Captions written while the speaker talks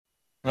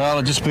Well,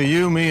 it'll just be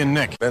you, me, and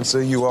Nick.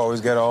 Spencer, you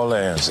always get all the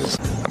answers.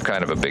 I'm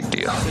kind of a big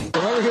deal.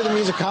 Whenever hear the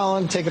music,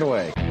 Colin, take it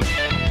away.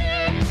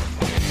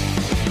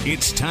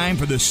 It's time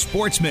for the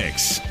Sports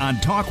Mix on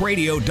Talk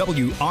Radio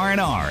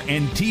WRNR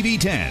and TV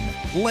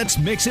 10. Let's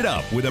mix it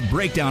up with a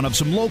breakdown of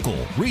some local,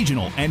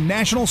 regional, and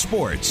national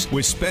sports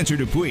with Spencer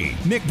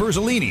Dupuis, Nick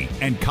Verzolini,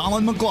 and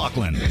Colin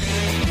McLaughlin.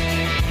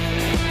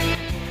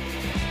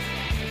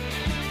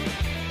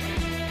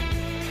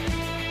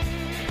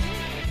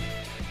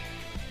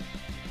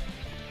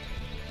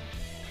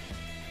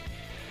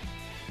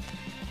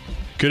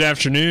 Good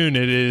afternoon.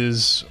 It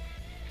is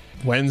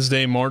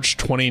Wednesday, March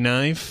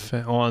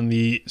 29th on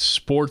the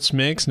Sports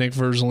Mix. Nick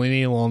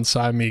Verzolini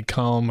alongside me,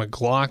 Colin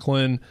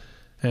McLaughlin.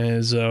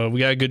 As we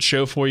got a good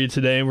show for you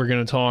today. We're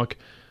going to talk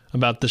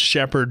about the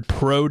Shepherd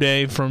Pro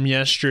Day from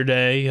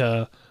yesterday.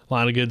 A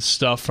lot of good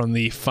stuff from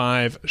the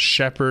 5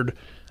 Shepherd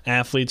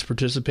athletes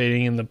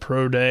participating in the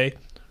Pro Day.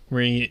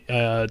 We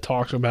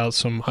talked about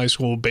some high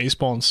school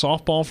baseball and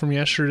softball from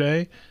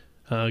yesterday.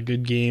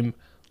 Good game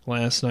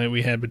last night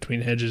we had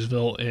between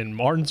Hedgesville and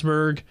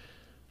Martinsburg.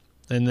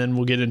 And then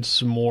we'll get into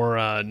some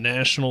more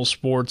national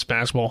sports.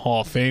 Basketball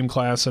Hall of Fame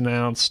class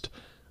announced.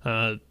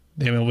 The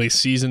MLB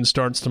season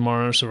starts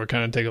tomorrow, so we're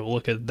kind of taking a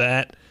look at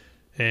that.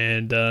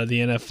 And the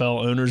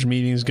NFL owners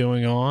meetings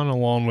going on,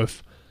 along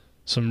with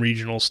some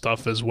regional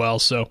stuff as well.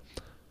 So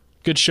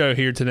good show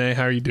here today.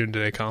 How are you doing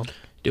today, Colin?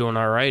 Doing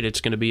all right.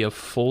 It's going to be a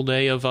full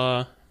day of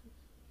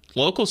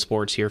local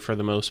sports here for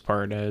the most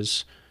part,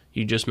 as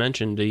you just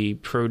mentioned. The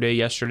Pro Day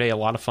yesterday, a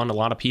lot of fun, a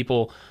lot of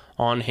people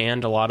on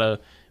hand, a lot of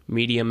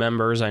media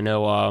members. I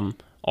know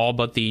all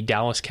but the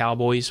Dallas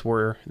Cowboys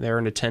were there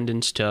in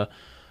attendance to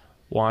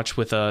watch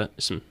with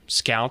some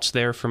scouts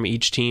there from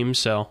each team,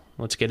 so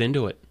let's get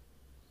into it.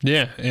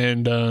 Yeah,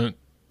 and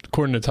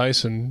according to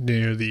Tyson,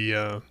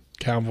 the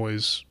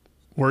Cowboys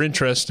were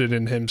interested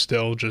in him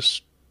still,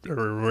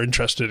 or were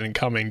interested in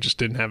coming, just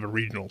didn't have a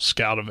regional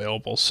scout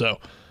available. So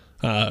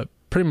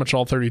pretty much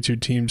all 32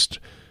 teams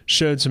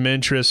showed some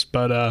interest,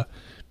 but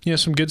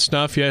some good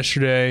stuff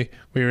yesterday.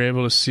 We were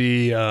able to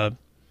see,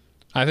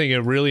 I think,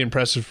 a really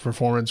impressive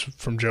performance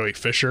from Joey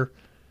Fisher.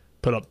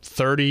 Put up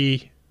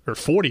 30 or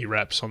 40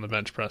 reps on the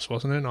bench press,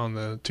 wasn't it, on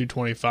the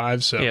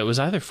 225? So yeah, it was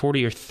either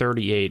 40 or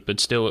 38, but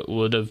still it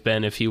would have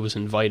been if he was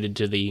invited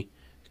to the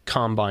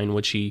combine,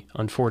 which he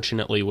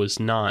unfortunately was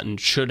not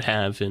and should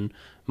have, in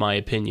my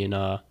opinion,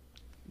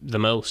 the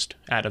most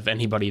out of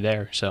anybody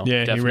there. So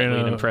yeah, definitely he ran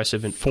an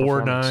impressive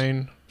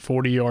 4.9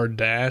 40-yard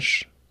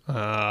dash.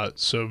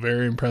 So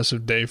very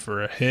impressive day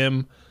for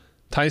him.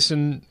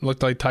 Tyson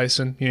looked like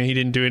Tyson. He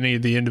didn't do any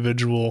of the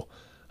individual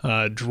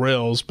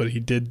drills, but he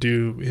did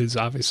do his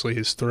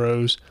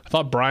throws. I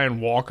thought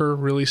Brian Walker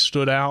really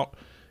stood out,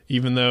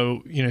 even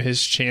though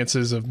his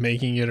chances of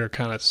making it are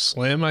kind of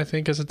slim, I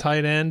think, as a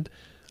tight end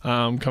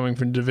coming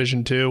from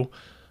Division II.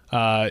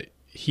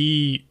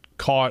 He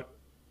caught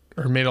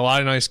or made a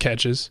lot of nice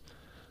catches.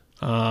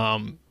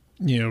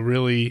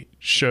 Really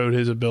showed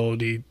his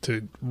ability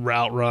to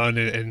route run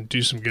and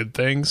do some good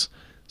things.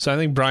 So I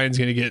think Brian's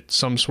going to get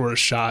some sort of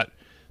shot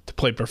to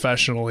play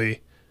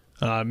professionally.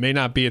 May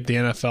not be at the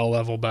NFL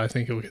level, but I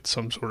think he'll get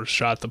some sort of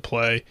shot to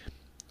play.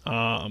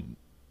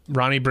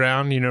 Ronnie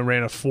Brown,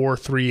 ran a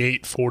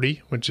 4.38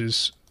 40, which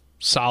is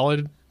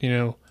solid.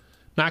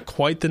 Not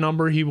quite the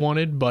number he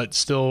wanted, but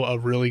still a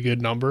really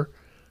good number.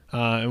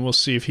 And we'll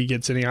see if he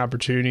gets any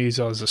opportunities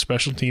as a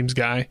special teams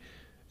guy.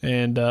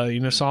 And,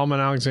 Solomon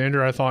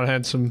Alexander, I thought,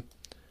 had some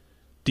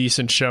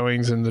decent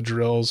showings in the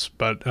drills,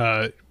 but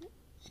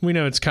we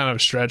know it's kind of a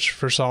stretch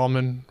for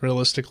Solomon,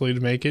 realistically, to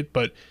make it.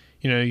 But,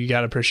 you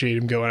got to appreciate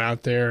him going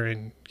out there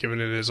and giving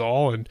it his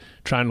all and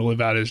trying to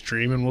live out his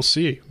dream, and we'll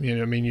see.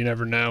 You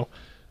never know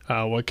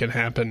what can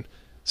happen.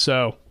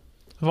 So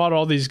I thought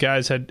all these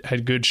guys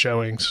had good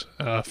showings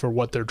for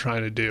what they're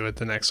trying to do at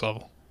the next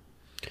level.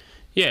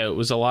 Yeah, it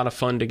was a lot of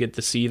fun to get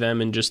to see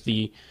them and just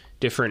the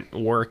different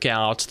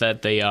workouts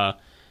that they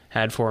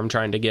had for him,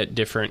 trying to get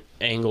different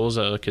angles,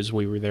 because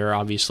we were there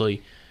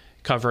obviously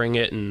covering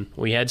it, and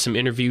we had some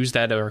interviews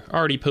that are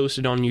already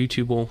posted on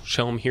YouTube. We'll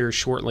show them here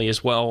shortly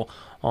as well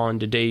on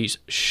today's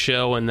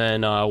show, and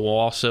then we'll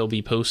also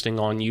be posting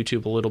on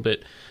YouTube a little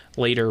bit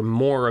later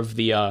more of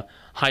the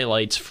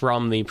highlights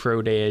from the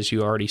Pro Day, as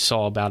you already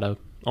saw about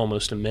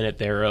almost a minute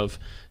there of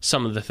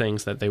some of the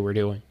things that they were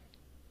doing.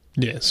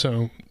 Yeah,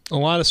 so a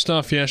lot of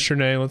stuff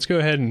yesterday. Let's go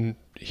ahead and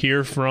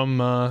hear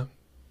from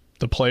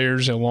the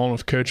players along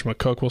with Coach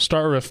McCook. We'll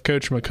start with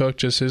Coach McCook,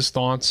 just his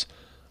thoughts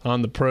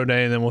on the Pro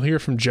Day, and then we'll hear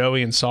from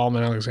Joey and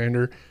Solomon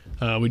Alexander.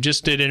 We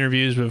just did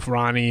interviews with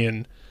Ronnie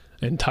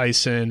and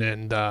Tyson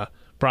and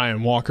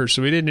Brian Walker,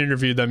 so we didn't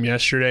interview them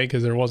yesterday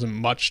because there wasn't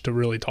much to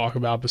really talk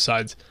about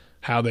besides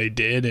how they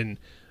did, and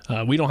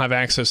we don't have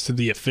access to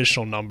the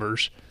official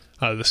numbers.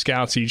 The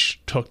scouts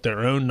each took their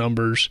own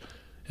numbers,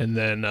 and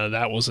then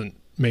that wasn't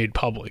made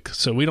public.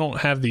 So we don't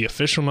have the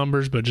official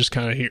numbers, but just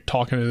kind of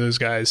talking to those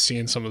guys,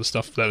 seeing some of the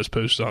stuff that was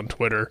posted on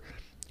Twitter,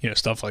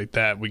 stuff like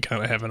that, we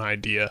kind of have an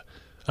idea.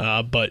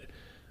 But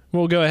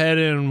we'll go ahead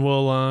and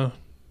we'll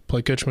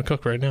play Coach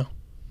McCook right now.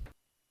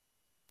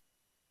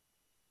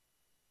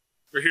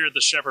 We're here at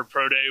the Shepherd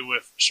Pro Day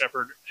with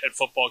Shepherd head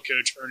football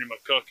coach Ernie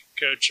McCook.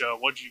 Coach,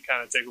 what did you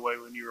kind of take away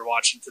when you were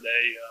watching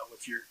today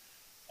with your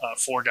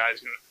four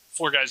guys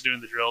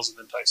doing the drills and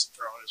then Tyson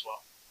throwing as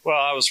well? Well,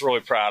 I was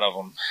really proud of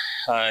them.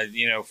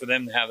 For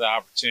them to have the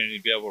opportunity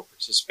to be able to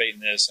participate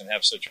in this and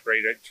have such a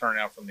great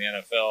turnout from the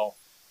NFL,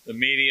 the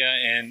media,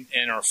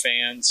 and our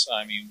fans.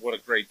 I mean, what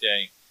a great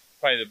day.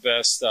 Probably the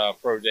best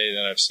pro day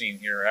that I've seen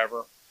here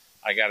ever.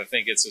 I got to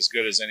think it's as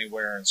good as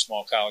anywhere in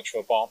small college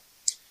football.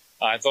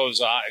 I thought it was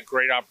a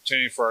great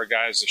opportunity for our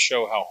guys to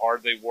show how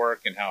hard they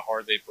work and how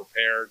hard they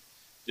prepared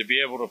to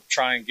be able to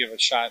try and give a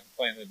shot and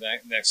play in the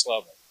next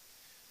level.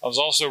 I was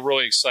also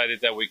really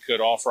excited that we could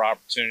offer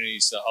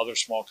opportunities to other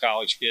small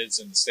college kids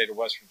in the state of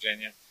West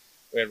Virginia.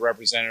 We had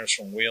representatives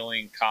from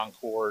Wheeling,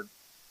 Concord,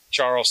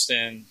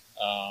 Charleston,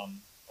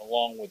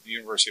 along with the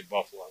University of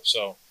Buffalo.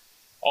 So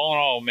all in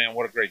all, man,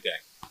 what a great day.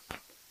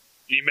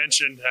 You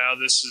mentioned how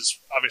this is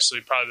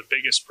obviously probably the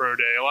biggest pro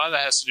day. A lot of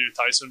that has to do with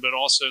Tyson, but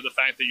also the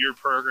fact that your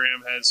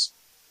program has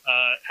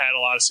had a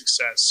lot of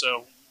success.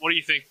 So what do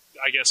you think,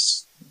 I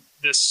guess,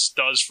 this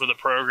does for the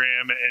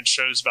program and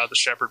shows about the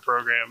Shepherd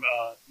program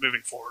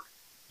moving forward?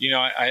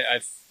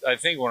 I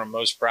think what I'm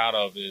most proud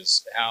of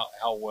is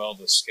how well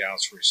the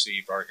scouts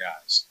received our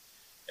guys,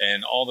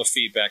 and all the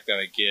feedback that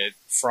I get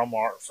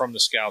from the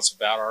scouts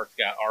about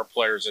our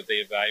players that they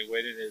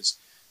evaluated is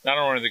not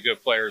only the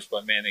good players,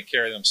 but man, they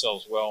carry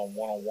themselves well in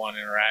one-on-one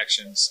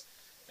interactions,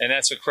 and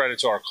that's a credit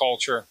to our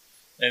culture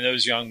and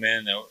those young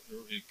men that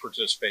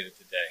participated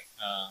today.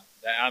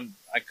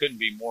 I couldn't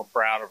be more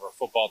proud of our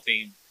football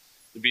team.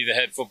 To be the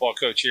head football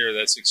coach here,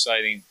 that's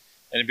exciting.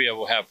 And to be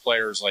able to have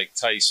players like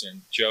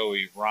Tyson,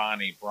 Joey,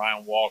 Ronnie,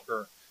 Brian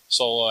Walker,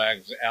 Solo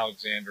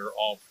Alexander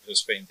all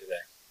participating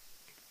today.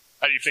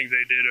 How do you think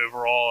they did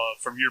overall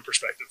from your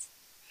perspective?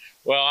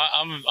 Well,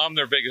 I'm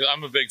their biggest.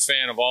 I'm a big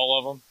fan of all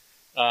of them.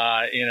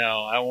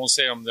 I won't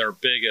say I'm their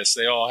biggest.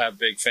 They all have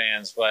big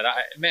fans. But,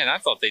 I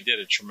thought they did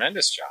a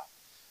tremendous job.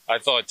 I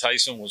thought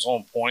Tyson was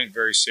on point,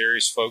 very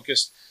serious,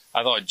 focused.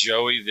 I thought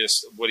Joey,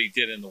 what he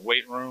did in the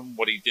weight room,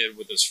 what he did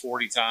with his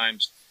 40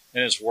 times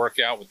in his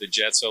workout with the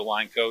Jets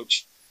O-line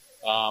coach.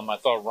 I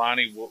thought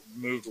Ronnie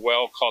moved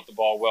well, caught the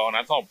ball well, and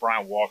I thought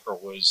Brian Walker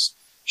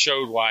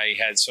showed why he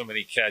had so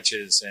many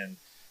catches and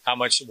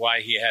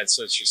why he had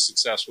such a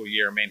successful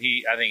year. Man,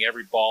 I think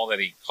every ball that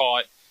he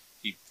caught,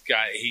 he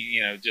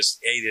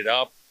just ate it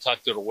up,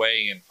 tucked it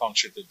away, and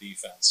punctured the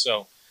defense.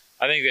 So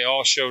I think they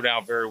all showed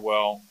out very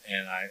well,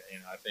 and I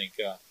think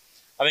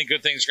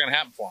good things are going to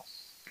happen for them.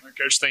 All right,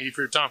 Coach, thank you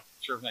for your time.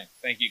 Sure thing.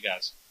 Thank you,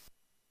 guys.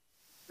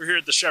 We're here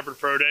at the Shepherd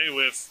Pro Day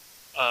with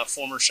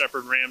former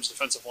Shepherd Rams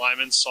defensive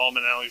lineman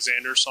Musselman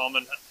Alexander.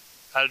 Musselman,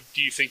 how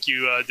do you think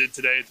you did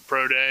today at the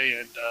Pro Day,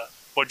 and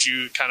what do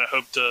you kind of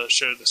hope to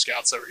show the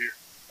scouts that were here?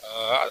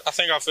 I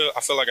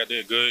feel like I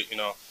did good.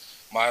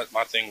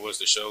 My thing was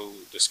to show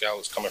the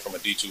scouts coming from a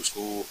D2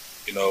 school,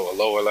 a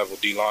lower level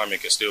D lineman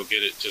can still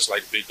get it just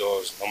like big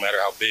dogs, no matter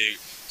how big,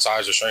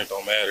 size or strength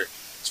don't matter.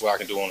 It's what I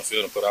can do on the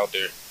field and put out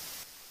there.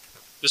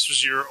 This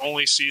was your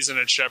only season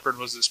at Shepherd,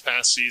 was this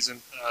past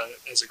season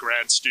as a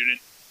grad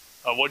student.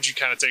 What did you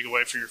kind of take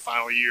away from your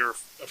final year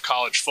of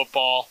college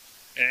football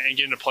and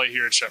getting to play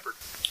here at Shepherd?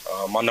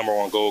 My number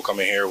one goal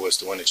coming here was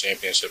to win the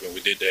championship, and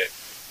we did that.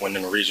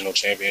 Winning the regional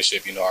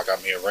championship, I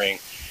got me a ring.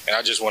 And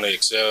I just want to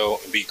excel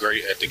and be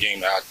great at the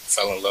game that I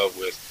fell in love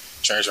with.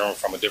 Transferring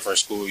from a different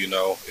school,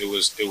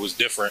 it was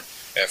different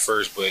at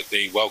first, but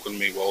they welcomed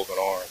me with open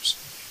arms.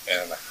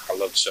 And I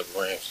love the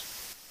Shepherd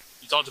Rams.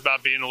 You talked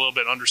about being a little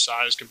bit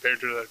undersized compared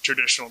to the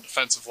traditional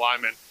defensive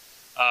lineman.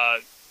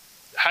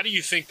 How do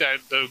you think that,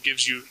 though,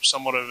 gives you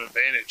somewhat of an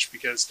advantage?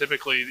 Because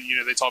typically,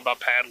 they talk about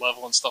pad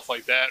level and stuff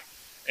like that.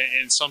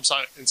 And in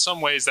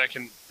some ways, that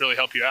can really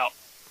help you out.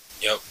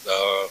 Yep.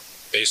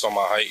 Based on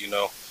my height,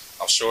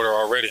 I'm shorter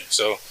already.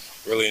 So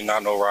really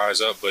not no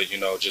rise up, but,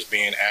 just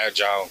being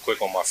agile and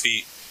quick on my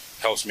feet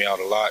helps me out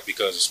a lot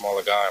because a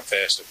smaller guy, I'm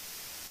faster.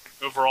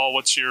 Overall,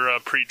 what's your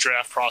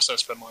pre-draft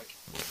process been like?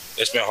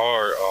 It's been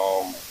hard.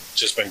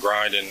 Just been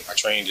grinding. I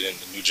trained in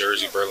New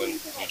Jersey, Berlin,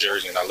 New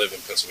Jersey, and I live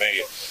in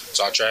Pennsylvania.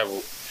 So I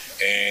traveled,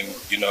 and,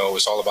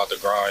 it's all about the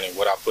grind and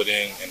what I put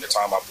in and the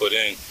time I put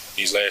in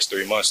these last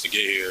 3 months to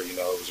get here. It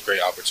was a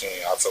great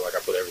opportunity. I feel like I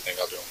put everything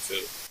out there on the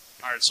field.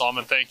 All right,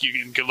 Solomon, thank you,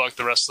 and good luck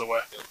the rest of the way.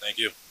 Yeah, thank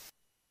you.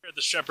 We're at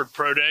the Shepherd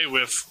Pro Day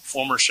with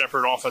former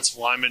Shepherd offensive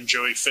lineman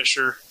Joey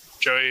Fisher.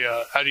 Joey,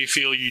 how do you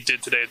feel you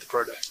did today at the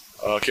Pro Day?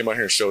 Came out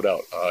here and showed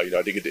out. I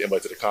did get the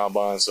invite to the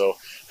combine, so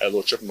I had a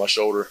little chip on my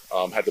shoulder.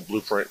 Had the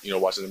blueprint,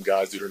 watching them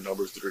guys do their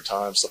numbers, do their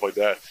time, stuff like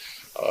that.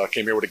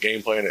 Came here with a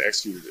game plan and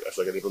executed it. I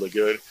feel like I did really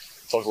good.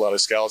 Talked to a lot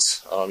of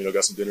scouts,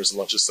 got some dinners and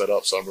lunches set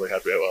up, so I'm really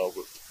happy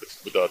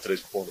with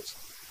today's performance.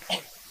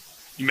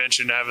 You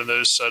mentioned having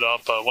those set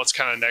up. What's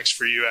kind of next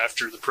for you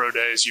after the Pro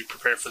Day as you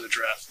prepare for the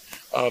draft?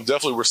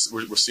 Definitely, we're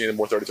seeing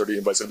more 30-30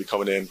 invites going to be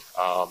coming in.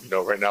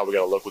 Right now we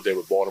got a local day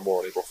with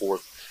Baltimore on April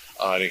 4th.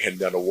 And then heading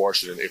down to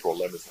Washington April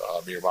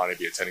 11th. Me and Ronnie will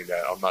be attending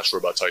that. I'm not sure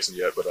about Tyson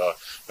yet, but I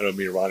know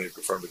me and Ronnie have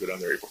confirmed to go down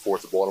there April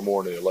 4th to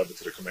Baltimore and then 11th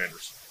to the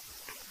Commanders.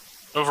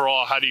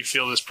 Overall, how do you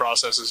feel this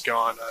process has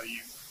gone?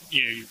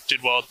 you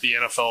did well at the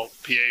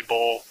NFLPA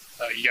Bowl.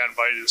 You got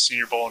invited to the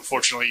Senior Bowl.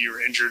 Unfortunately, you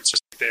were injured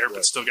there,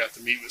 but still got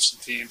to meet with some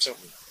teams.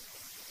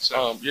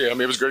 So.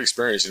 It was a great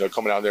experience,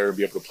 coming out there and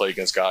be able to play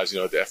against guys,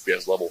 at the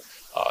FBS level.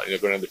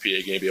 Going to the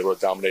PA game, be able to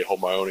dominate,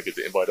 hold my own, and get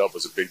the invite up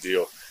was a big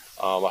deal.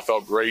 I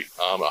felt great.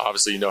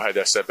 Obviously, had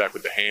that setback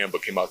with the hand,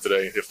 but came out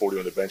today and hit 40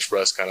 on the bench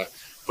press, kind of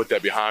put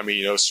that behind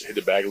me, hit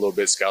the bag a little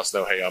bit. Scouts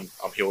know, hey,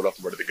 I'm healed up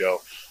and ready to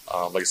go.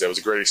 Like I said, it was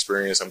a great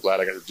experience. I'm glad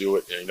I got to do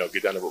it and,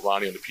 get down to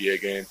Ronnie on the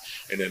PA game.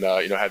 And then,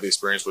 have the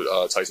experience with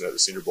Tyson at the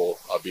Senior Bowl,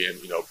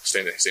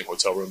 staying in the same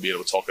hotel room, being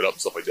able to talk it up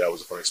and stuff like that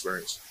was a fun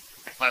experience.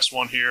 Last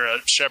one here.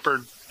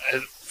 Shepherd,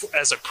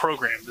 as a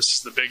program, this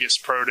is the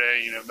biggest pro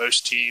day.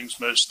 Most teams,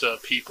 most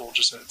people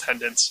just in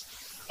attendance.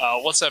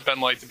 What's that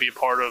been like to be a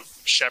part of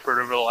Shepherd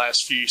over the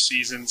last few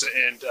seasons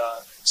and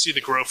see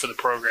the growth of the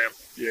program?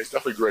 Yeah, it's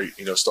definitely great,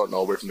 starting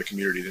all the way from the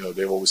community.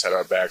 They've always had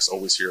our backs,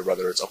 always here,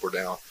 whether it's up or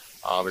down.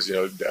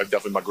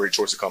 Definitely my great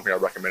choice to come here. I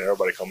recommend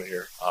everybody coming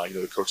here.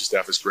 The coaching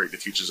staff is great. The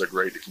teachers are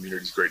great. The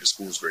community is great. The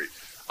school is great.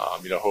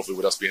 Hopefully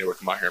with us being able to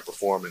come out here and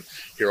perform and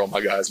hear all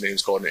my guys'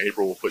 names called in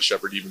April, we'll put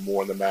Shepherd even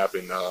more on the map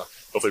and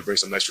hopefully bring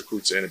some nice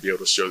recruits in and be able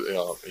to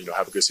show,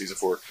 have a good season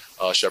for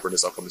Shepherd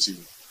this upcoming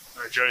season.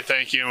 All right, Joey,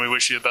 thank you, and we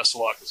wish you the best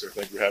of luck. Yes, sir.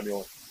 Thank you for having me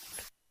on.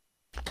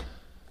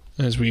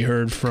 As we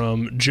heard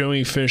from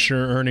Joey Fisher,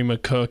 Ernie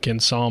McCook,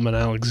 and Solomon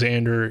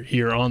Alexander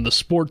here on the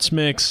Sports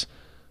Mix.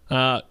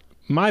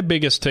 My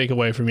biggest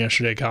takeaway from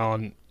yesterday,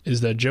 Colin,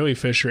 is that Joey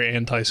Fisher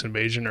and Tyson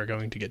Bagent are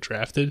going to get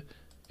drafted.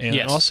 And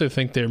yes. I also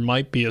think there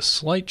might be a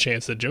slight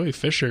chance that Joey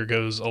Fisher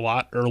goes a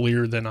lot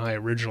earlier than I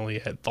originally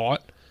had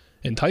thought.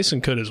 And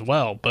Tyson could as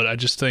well. But I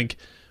just think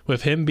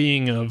with him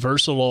being a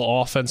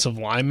versatile offensive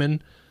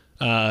lineman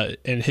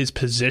and his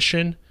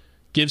position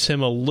gives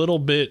him a little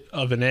bit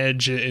of an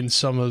edge in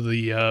some of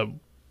the,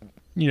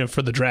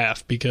 for the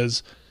draft.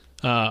 Because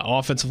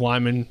offensive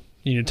linemen,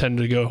 tend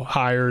to go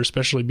higher,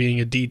 especially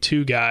being a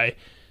D2 guy.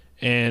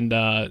 And,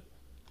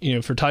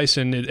 for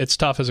Tyson, it's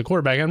tough as a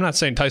quarterback. I'm not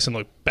saying Tyson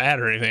looked bad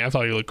or anything. I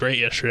thought he looked great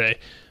yesterday.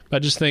 But I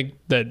just think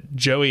that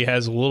Joey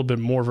has a little bit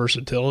more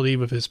versatility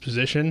with his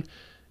position,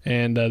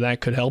 and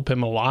that could help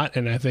him a lot.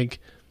 And I think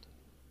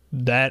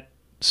that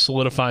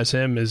solidifies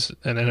him as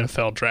an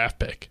NFL draft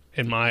pick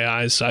in my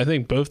eyes. So I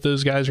think both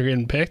those guys are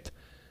getting picked,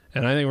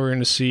 and I think we're going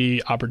to see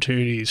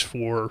opportunities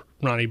for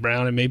Ronnie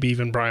Brown and maybe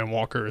even Brian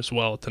Walker as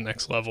well at the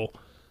next level.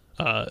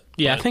 I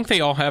think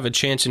they all have a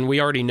chance, and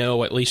we already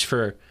know, at least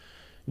for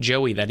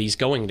Joey, that he's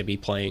going to be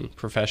playing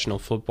professional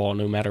football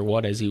no matter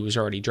what, as he was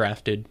already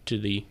drafted to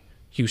the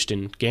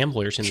Houston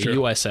Gamblers in the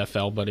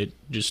USFL, but it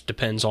just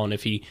depends on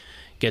if he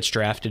gets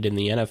drafted in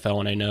the NFL.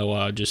 And I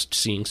know just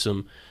seeing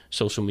some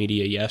social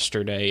media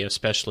yesterday,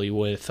 especially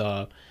with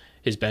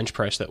his bench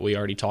press that we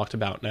already talked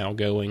about now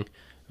going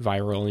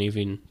viral and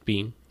even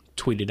being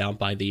tweeted out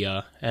by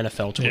the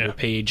NFL Twitter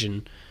page,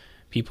 and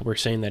people were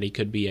saying that he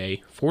could be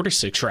a 4 to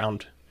 6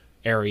 round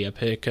area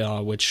pick,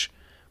 which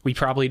we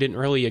probably didn't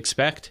really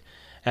expect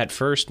at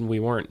first, and we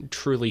weren't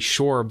truly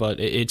sure, but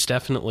it's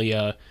definitely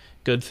a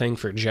good thing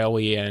for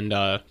Joey and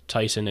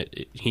Tyson.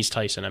 He's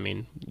Tyson. I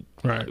mean,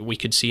 we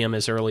could see him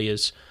as early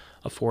as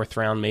a 4th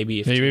round, maybe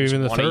if teams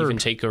even the want third. to even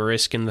take a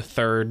risk in the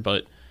 3rd,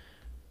 but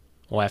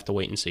we'll have to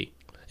wait and see.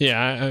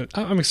 Yeah,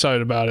 I'm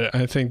excited about it.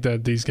 I think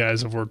that these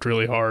guys have worked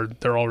really hard.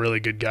 They're all really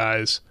good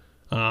guys,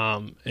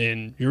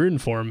 and you're rooting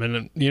for them.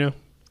 And,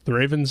 the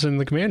Ravens and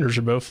the Commanders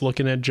are both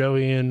looking at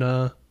Joey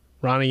and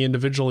Ronnie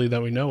individually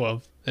that we know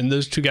of. And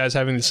those two guys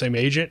having the same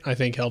agent, I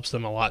think, helps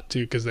them a lot,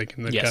 too, because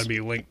they've got to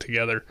be linked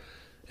together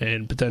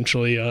and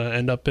potentially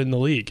end up in the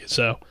league.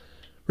 So,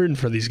 rooting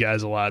for these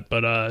guys a lot.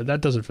 But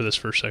that does it for this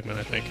first segment,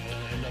 I think.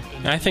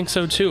 I think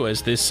so, too,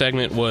 as this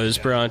segment was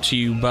brought to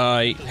you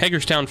by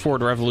Hagerstown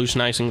Ford,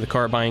 revolutionizing the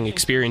car buying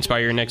experience. Buy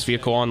your next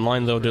vehicle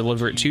online. They'll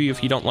deliver it to you.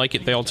 If you don't like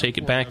it, they'll take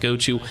it back. Go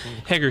to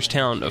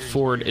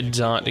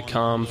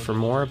HagerstownFord.com for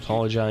more.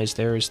 Apologize,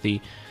 there's the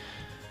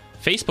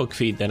Facebook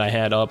feed that I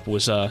had up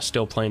was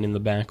still playing in the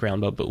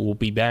background, but we'll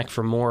be back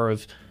for more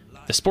of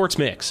the Sports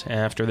Mix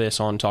after this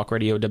on Talk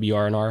Radio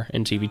WRNR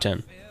and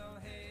TV10.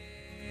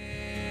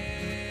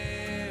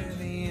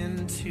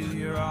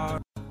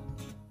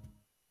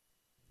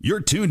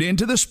 You're tuned in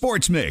to the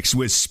Sports Mix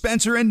with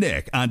Spencer and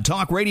Nick on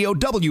Talk Radio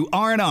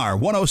WRNR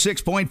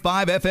 106.5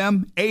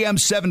 FM, AM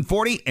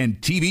 740, and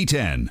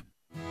TV10.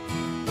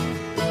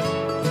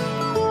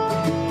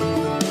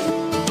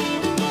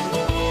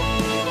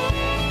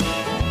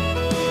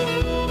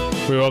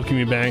 We welcome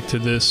you back to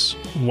this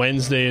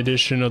Wednesday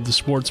edition of the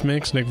Sports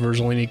Mix. Nick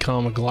Verzolini,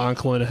 Colin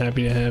McLaughlin,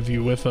 happy to have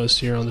you with us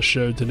here on the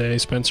show today.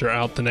 Spencer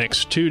out the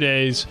next 2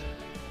 days.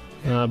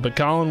 But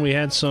Colin, we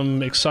had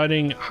some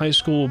exciting high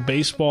school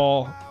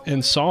baseball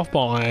and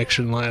softball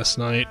action last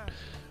night.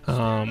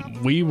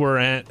 We were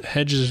at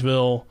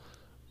Hedgesville,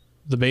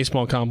 the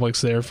baseball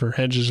complex there for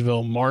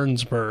Hedgesville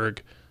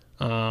Martinsburg.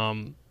 A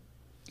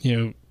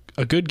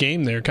good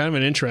game there, kind of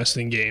an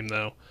interesting game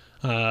though.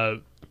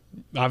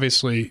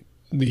 Obviously,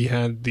 we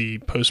had the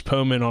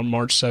postponement on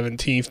March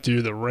 17th due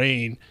to the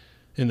rain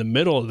in the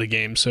middle of the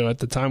game. So at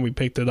the time we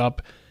picked it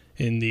up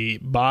in the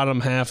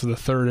bottom half of the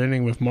third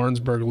inning with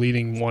Martinsburg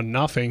leading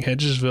 1-0.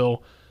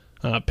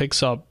 Hedgesville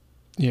picks up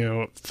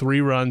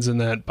 3 runs in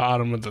that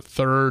bottom of the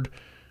third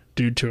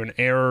due to an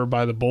error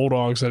by the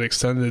Bulldogs that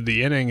extended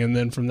the inning. And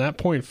then from that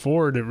point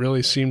forward, it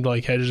really seemed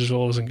like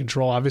Hedgesville was in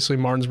control. Obviously,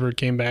 Martinsburg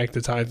came back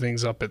to tie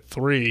things up at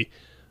 3.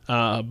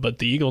 But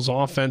the Eagles'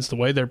 offense, the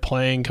way they're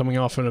playing, coming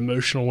off an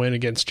emotional win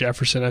against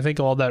Jefferson, I think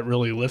all that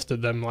really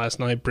lifted them last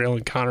night.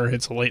 Braylon Connor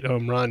hits a late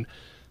home run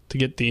to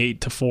get the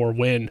 8-4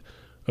 win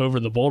over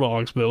the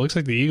Bulldogs. But it looks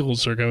like the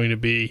Eagles are going to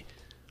be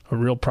a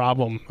real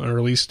problem, or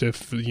at least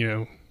if,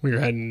 we're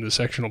heading into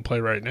sectional play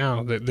right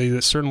now. They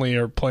certainly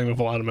are playing with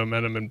a lot of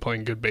momentum and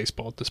playing good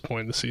baseball at this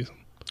point in the season.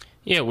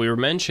 Yeah, we were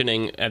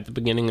mentioning at the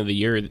beginning of the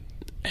year,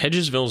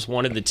 Hedgesville is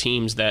one of the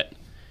teams that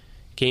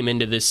came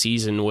into this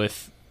season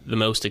with the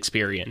most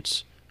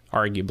experience,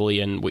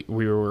 arguably, and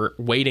we were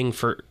waiting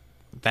for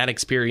that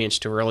experience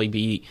to really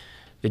be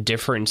the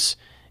difference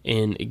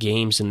in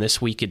games, and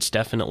this week it's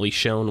definitely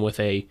shown with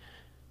a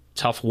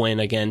tough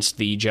win against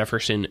the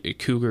Jefferson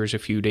Cougars a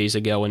few days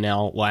ago, and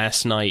now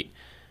last night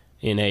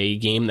in a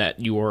game that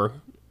you were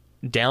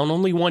down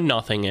only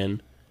 1-0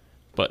 in,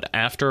 but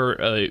after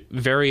a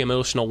very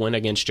emotional win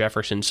against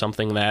Jefferson,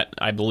 something that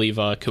I believe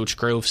Coach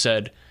Grove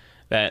said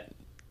that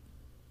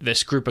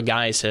this group of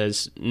guys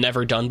has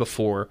never done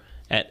before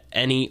at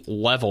any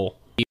level,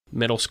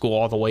 middle school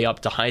all the way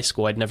up to high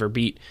school. I'd never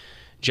beat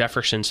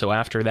Jefferson, so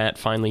after that,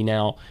 finally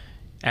now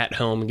at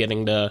home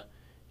getting to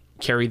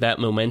carry that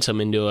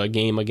momentum into a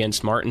game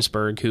against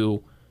Martinsburg,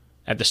 who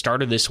at the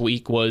start of this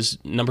week was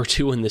number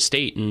 2 in the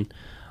state and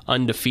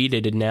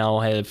undefeated, and now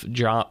have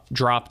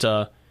dropped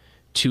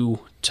 2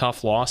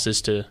 tough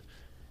losses to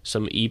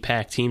some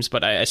EPAC teams.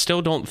 But I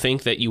still don't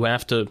think that you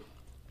have to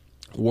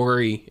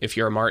worry if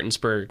you're a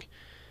Martinsburg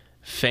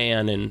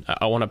fan, and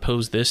I want to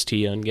pose this to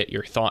you and get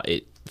your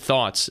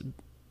thoughts.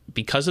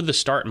 Because of the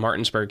start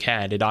Martinsburg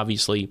had, it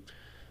obviously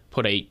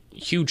put a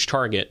huge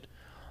target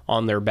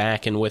on their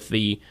back, and with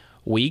the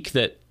week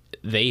that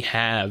they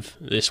have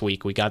this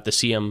week, we got to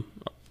see them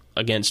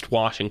against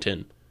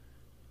Washington.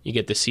 You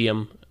get to see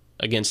them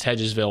against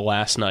Hedgesville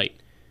last night.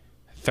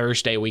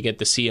 Thursday, we get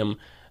to see them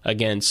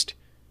against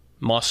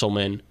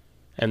Musselman.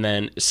 And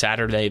then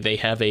Saturday, they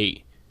have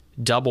a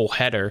double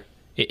header.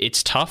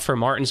 It's tough for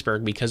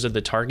Martinsburg because of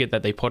the target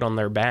that they put on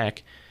their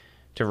back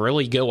to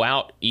really go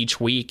out each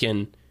week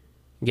and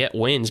get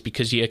wins,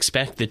 because you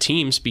expect the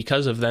teams,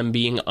 because of them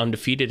being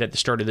undefeated at the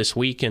start of this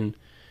week and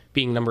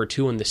being number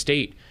 2 in the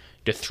state,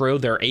 to throw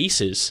their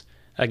aces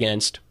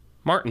against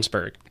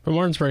Martinsburg. But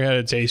Martinsburg had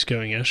its ace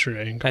going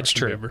yesterday. That's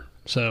true. River.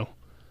 So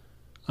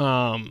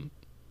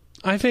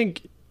I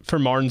think for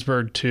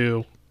Martinsburg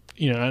too,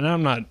 and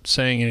I'm not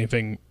saying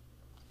anything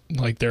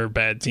like they're a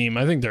bad team.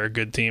 I think they're a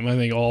good team. I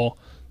think all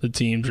the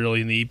teams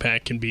really in the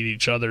EPAC can beat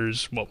each other,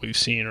 is what we've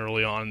seen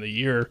early on in the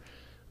year.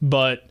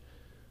 But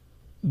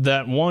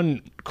that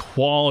one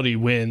quality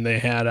win they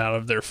had out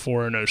of their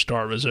 4-0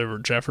 start was over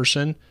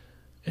Jefferson,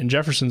 and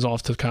Jefferson's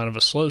off to kind of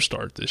a slow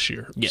start this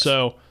year. Yes.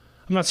 So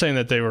I'm not saying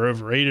that they were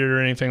overrated or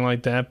anything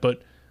like that,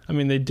 but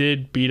they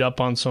did beat up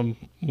on some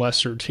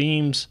lesser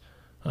teams.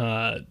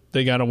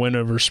 They got a win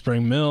over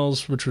Spring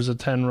Mills, which was a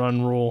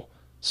 10-run rule.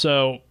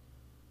 So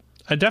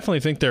I definitely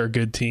think they're a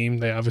good team.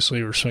 They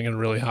obviously were swinging a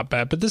really hot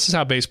bat, but this is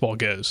how baseball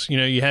goes.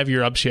 You have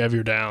your ups, you have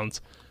your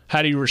downs.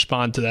 How do you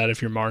respond to that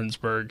if you're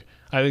Martinsburg?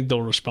 I think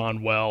they'll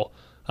respond well.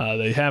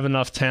 They have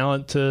enough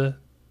talent to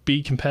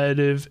be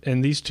competitive,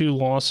 and these 2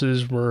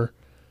 losses were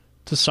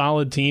to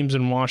solid teams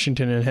in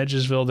Washington and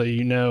Hedgesville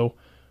that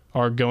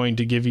are going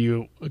to give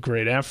you a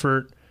great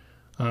effort.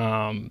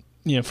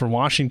 For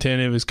Washington,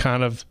 it was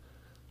kind of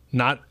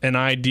not an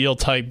ideal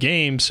type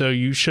game, so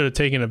you should have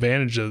taken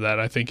advantage of that.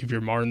 I think if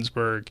you're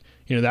Martinsburg,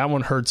 that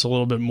one hurts a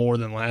little bit more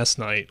than last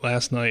night.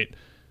 Last night,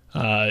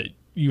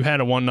 you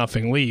had a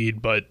 1-0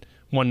 lead, but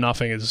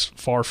 1-0 is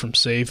far from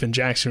safe, and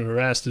Jackson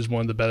Rest is one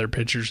of the better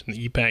pitchers in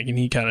the EPAC, and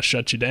he kind of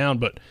shut you down.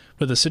 But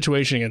with the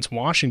situation against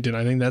Washington,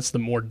 I think that's the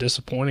more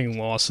disappointing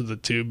loss of the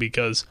 2,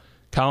 because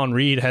Colin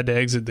Reed had to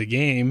exit the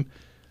game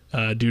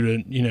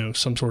due to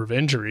some sort of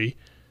injury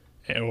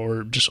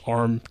or just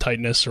arm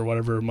tightness or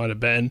whatever it might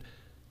have been,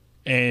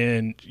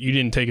 and you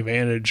didn't take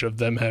advantage of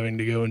them having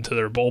to go into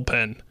their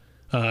bullpen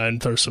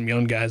and throw some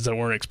young guys that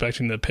weren't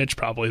expecting to pitch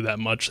probably that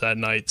much that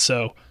night.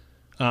 So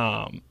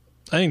I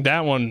think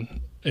that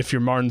one, if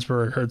you're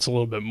Martinsburg, hurts a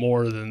little bit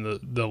more than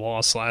the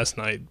loss last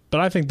night.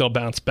 But I think they'll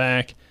bounce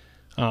back.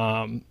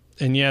 And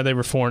yeah, they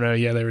were 4-0.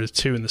 Yeah, they were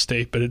 2 in the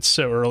state, but it's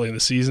so early in the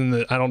season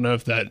that I don't know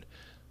if that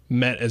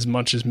meant as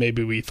much as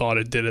maybe we thought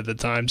it did at the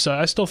time. So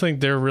I still think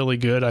they're really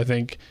good. I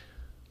think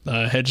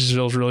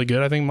Hedgesville's really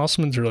good. I think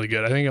Musselman's really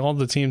good. I think all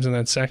the teams in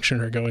that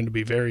section are going to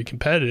be very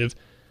competitive.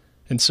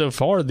 And so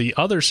far, the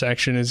other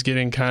section is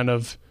getting kind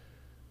of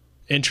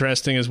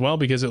interesting as well,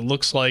 because it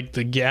looks like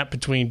the gap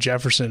between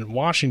Jefferson and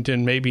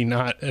Washington maybe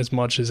not as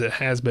much as it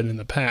has been in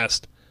the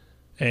past.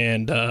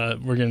 And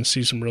we're going to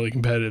see some really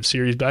competitive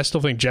series. But I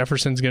still think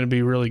Jefferson's going to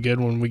be really good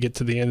when we get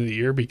to the end of the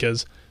year,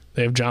 because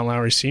they have John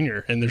Lowry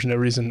Sr., and there's no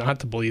reason not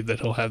to believe that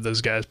he'll have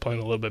those guys playing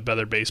a little bit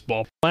better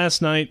baseball.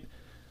 Last night,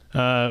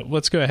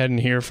 Let's go ahead and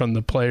hear from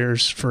the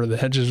players for the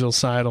Hedgesville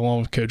side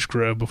along with Coach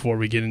Grove before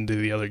we get into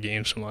the other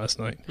games from last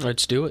night.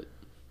 Let's do it.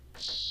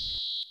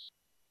 Players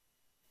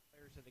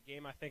of the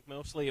game, I think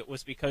mostly it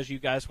was because you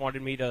guys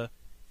wanted me to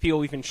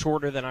feel even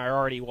shorter than I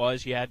already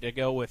was. You had to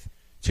go with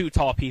 2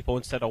 tall people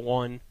instead of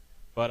 1.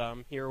 But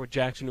I'm here with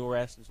Jackson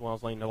Urest as well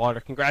as Lane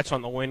DeLauder. Congrats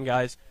on the win,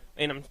 guys.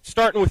 And I'm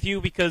starting with you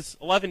because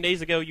 11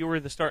 days ago you were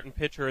the starting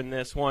pitcher in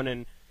this one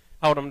and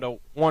held them to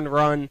 1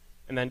 run.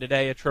 And then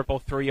today a triple,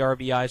 3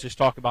 RBIs. Just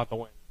talk about the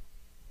win.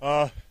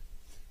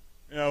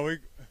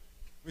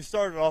 We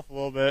started off a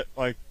little bit.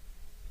 Like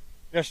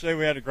yesterday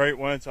we had a great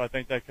win, so I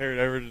think that carried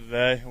over to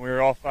today. And we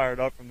were all fired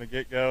up from the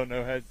get-go.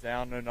 No heads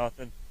down, no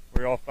nothing.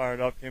 We were all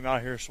fired up. Came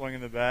out here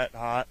swinging the bat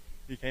hot.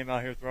 He came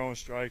out here throwing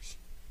strikes.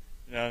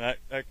 That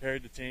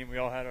carried the team. We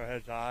all had our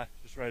heads high,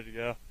 just ready to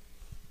go.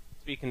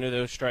 Speaking of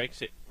those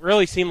strikes, it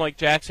really seemed like,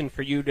 Jackson,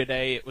 for you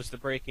today, it was the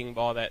breaking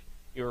ball that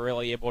you were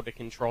really able to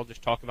control.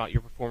 Just talk about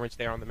your performance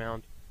there on the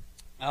mound.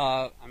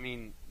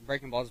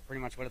 Breaking ball is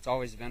pretty much what it's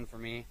always been for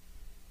me.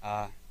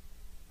 A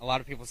lot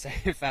of people say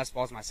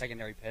fastball is my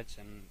secondary pitch,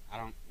 and I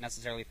don't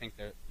necessarily think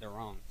they're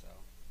wrong. So,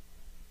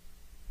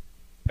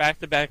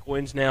 back-to-back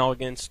wins now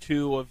against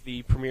 2 of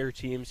the premier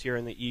teams here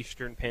in the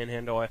Eastern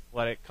Panhandle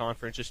Athletic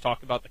Conference. Just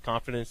talk about the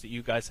confidence that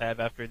you guys have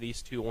after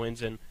these 2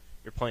 wins and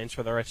your plans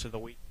for the rest of the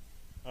week.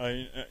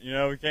 We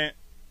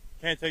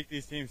can't take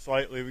these teams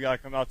slightly. We got to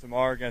come out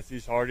tomorrow against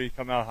East Hardy,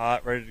 come out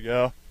hot, ready to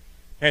go.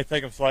 Can't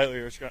take them slightly,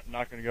 or it's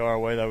not going to go our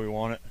way that we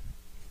want it.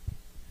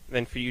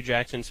 Then for you,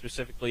 Jackson,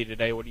 specifically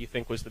today, what do you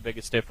think was the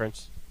biggest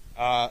difference?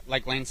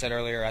 Like Lane said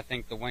earlier, I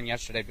think the win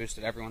yesterday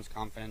boosted everyone's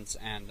confidence,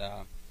 and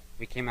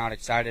we came out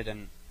excited.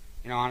 And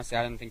honestly,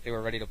 I didn't think they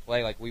were ready to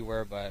play like we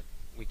were, but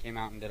we came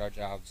out and did our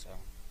job. So,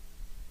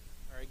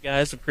 all right,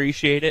 guys,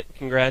 appreciate it.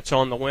 Congrats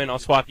on the win. I'll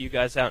swap you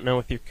guys out now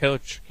with your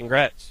coach.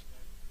 Congrats.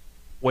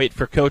 Wait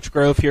for Coach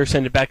Grove here.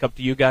 Send it back up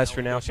to you guys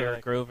for now.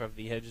 Sarah Grove of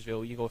the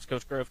Hedgesville Eagles.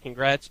 Coach Grove,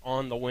 congrats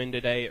on the win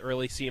today. It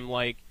really seemed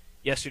like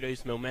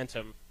yesterday's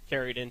momentum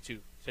carried into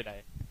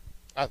today.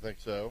 I think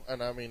so.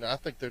 And, I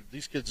think that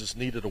these kids just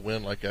needed a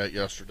win like that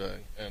yesterday.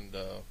 And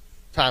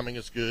timing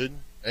is good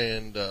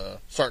and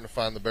starting to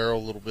find the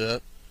barrel a little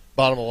bit.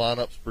 Bottom of the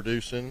lineup's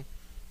producing.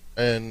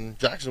 And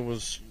Jackson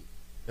was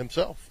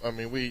himself.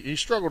 He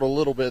struggled a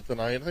little bit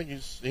tonight. I think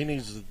he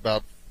needs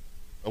about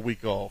a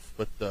week off.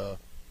 But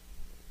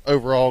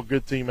overall,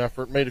 good team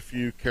effort. Made a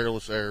few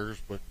careless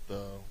errors, but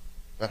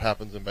that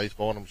happens in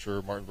baseball, and I'm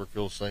sure Martinsburg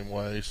feels the same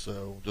way.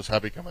 So just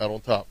happy to come out on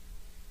top.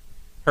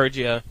 Heard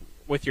you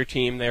with your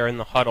team there in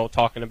the huddle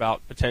talking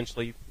about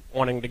potentially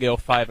wanting to go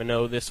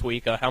 5-0 this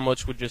week. How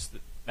much would just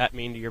that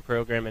mean to your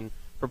program and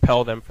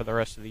propel them for the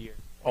rest of the year?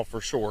 Oh,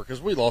 for sure,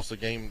 because we lost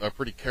a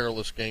pretty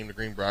careless game to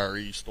Greenbrier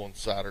East on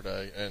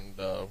Saturday, and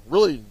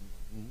really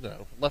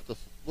left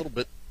us a little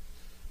bit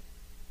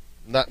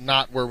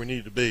not where we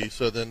needed to be.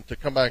 So then to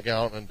come back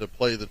out and to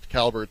play the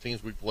caliber of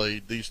teams we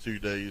played these 2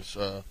 days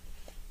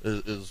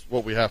is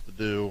what we have to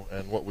do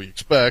and what we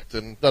expect,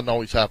 and it doesn't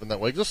always happen that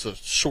way. It's just a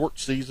short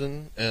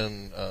season,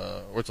 and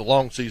or it's a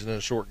long season and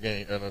a short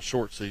game and a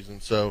short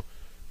season. So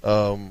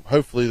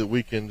hopefully that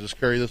we can just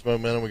carry this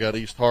momentum. We got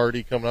East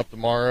Hardy coming up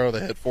tomorrow. They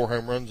had 4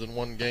 home runs in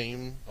 1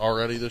 game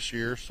already this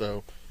year,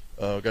 so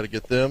got to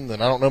get them.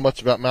 Then I don't know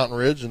much about Mountain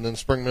Ridge, and then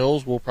Spring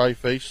Mills will probably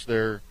face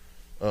their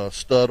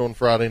stud on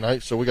Friday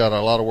night, so we got a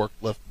lot of work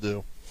left to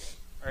do.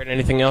 All right,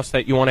 anything else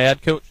that you want to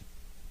add, Coach?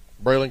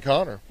 Braylon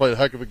Connor played a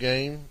heck of a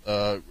game.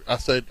 I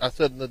said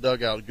in the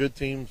dugout, good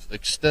teams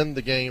extend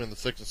the game in the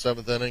 6th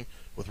and 7th inning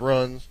with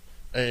runs,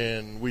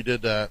 and we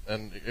did that.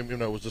 And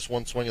it was just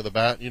one swing of the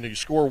bat. You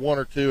score 1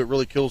 or 2, it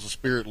really kills the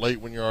spirit late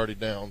when you're already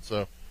down.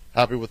 So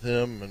happy with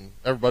him and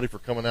everybody for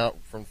coming out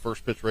from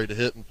first pitch ready to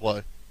hit and play.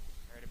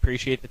 All right,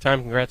 appreciate the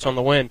time. Congrats on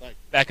the win.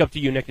 Back up to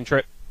you, Nick and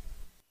Tripp.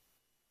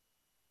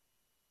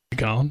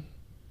 Colin.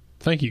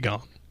 Thank you,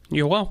 Colin.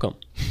 You're welcome.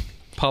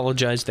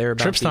 Apologize there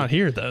about Tripp's not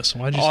here, though, so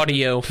why'd you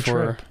audio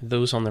for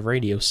those on the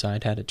radio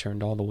side. Had it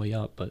turned all the way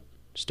up, but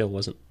still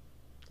wasn't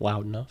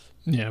loud enough.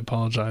 Yeah,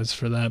 apologize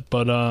for that.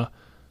 But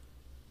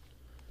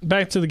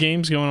back to the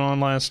games going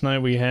on last night.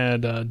 We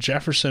had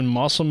Jefferson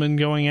Musselman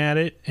going at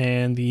it,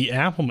 and the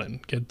Applemen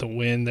get the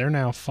win. They're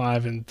now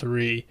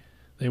 5-3.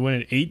 They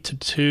win at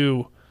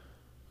 8-2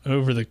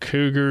 over the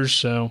Cougars,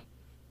 so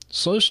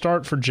slow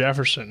start for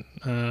Jefferson.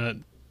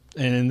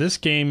 And in this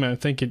game, I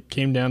think it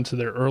came down to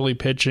their early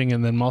pitching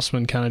and then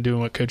Musselman kind of doing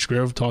what Coach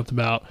Grove talked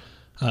about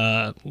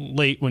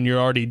late when you're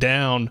already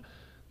down.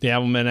 The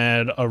Applemen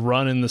had a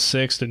run in the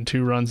 6th and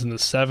 2 runs in the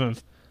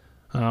 7th.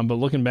 But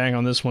looking back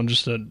on this one,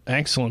 just an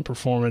excellent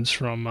performance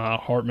from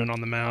Hartman on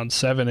the mound.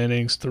 7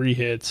 innings, 3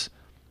 hits,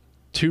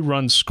 2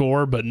 runs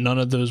scored, but none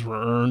of those were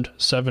earned.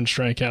 7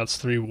 strikeouts,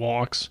 3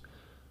 walks.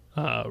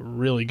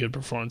 Really good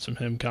performance from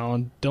him,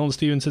 Colin. Dylan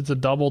Stevens hits a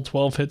double,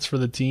 12 hits for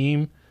the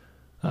team.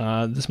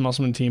 This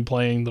Musselman team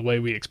playing the way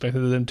we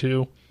expected them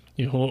to.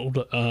 You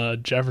hold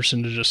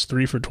Jefferson to just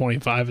 3 for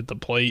 25 at the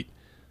plate.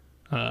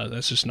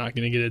 That's just not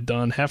going to get it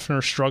done.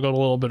 Hefner struggled a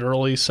little bit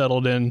early,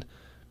 settled in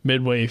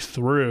midway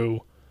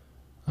through.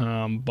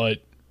 But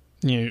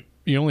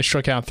you only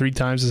struck out 3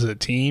 times as a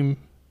team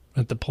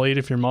at the plate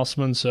if you're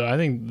Musselman. So I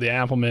think the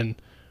Applemen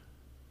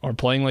are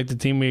playing like the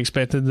team we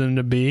expected them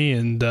to be,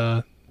 and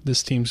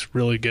this team's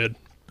really good.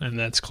 And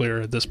that's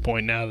clear at this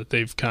point now that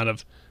they've kind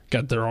of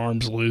got their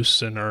arms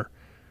loose and are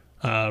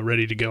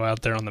ready to go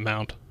out there on the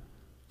mound.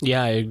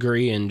 Yeah, I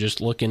agree. And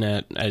just looking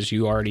at, as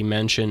you already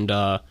mentioned,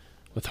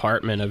 with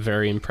Hartman, a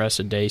very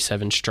impressive day,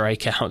 7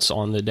 strikeouts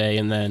on the day.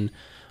 And then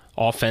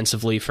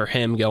offensively for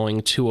him,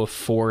 going 2 of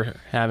 4,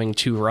 having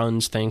 2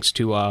 runs thanks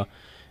to, it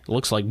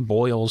looks like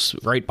Boyles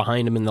right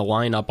behind him in the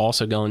lineup,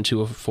 also going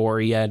 2 of 4.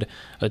 He had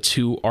a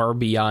 2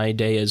 RBI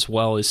day as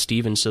well as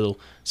Stevens. So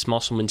this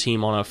Musselman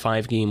team on a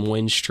 5-game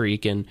win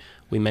streak. And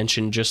we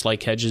mentioned, just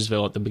like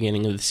Hedgesville at the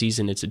beginning of the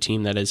season, it's a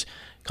team that has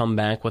come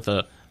back with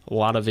a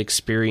lot of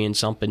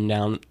experience up and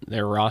down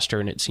their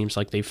roster, and it seems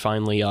like they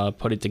finally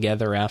put it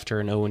together after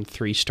an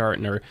 0-3 start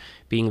and are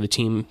being the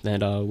team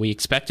that we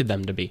expected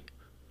them to be.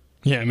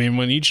 Yeah, I mean,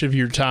 when each of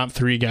your top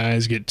 3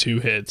 guys get 2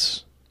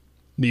 hits,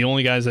 the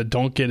only guys that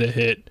don't get a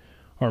hit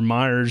are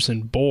Myers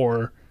and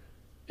Bohr,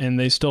 and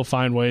they still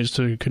find ways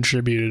to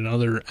contribute in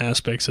other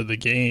aspects of the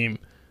game.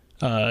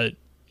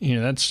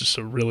 That's just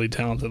a really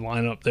talented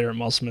lineup there at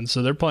Musselman.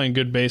 So they're playing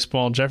good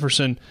baseball.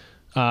 Jefferson,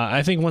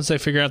 I think once they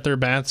figure out their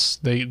bats,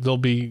 they'll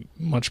be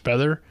much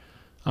better.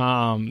 You're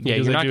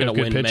not going to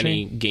win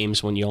many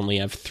games when you only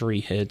have 3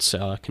 hits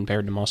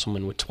compared to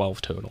Musselman with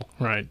 12 total.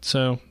 Right.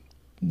 So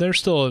they're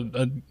still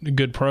a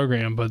good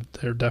program, but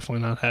they're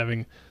definitely not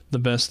having the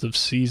best of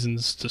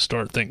seasons to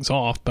start things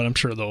off. But I'm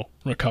sure they'll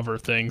recover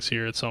things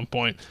here at some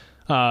point.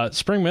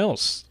 Spring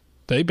Mills,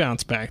 they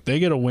bounce back. They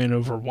get a win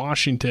over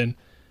Washington.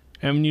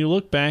 And when you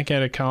look back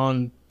at it,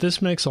 Colin,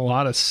 this makes a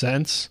lot of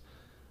sense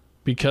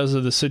because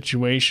of the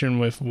situation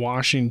with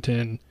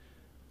Washington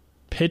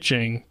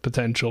pitching,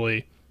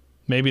 potentially.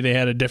 Maybe they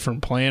had a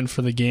different plan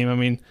for the game. I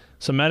mean,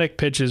 Semitic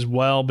pitches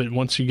well, but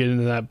once you get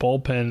into that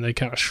bullpen, they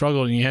kind of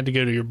struggled, and you had to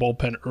go to your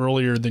bullpen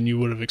earlier than you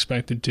would have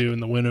expected to in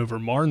the win over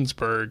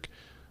Martinsburg.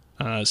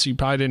 So you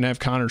probably didn't have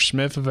Connor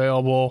Smith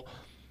available,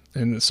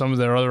 and some of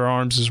their other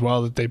arms as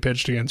well that they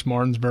pitched against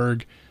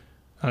Martinsburg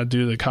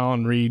due to the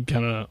Colin Reed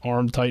kind of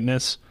arm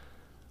tightness.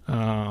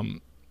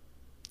 And,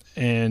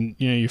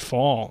 you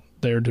fall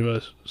there to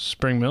a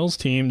Spring Mills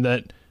team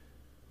that,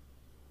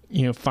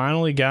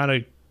 finally got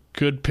a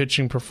good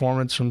pitching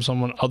performance from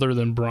someone other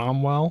than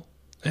Bromwell.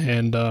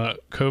 And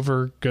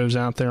Cover goes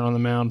out there on the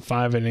mound,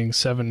 5 innings,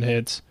 7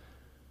 hits,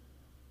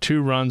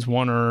 2 runs,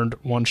 1 earned,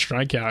 1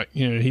 strikeout.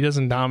 He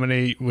doesn't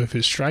dominate with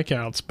his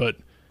strikeouts, but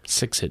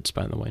 6 hits,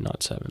 by the way,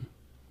 not 7.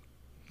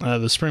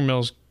 The Spring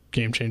Mills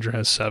Game Changer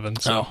has 7.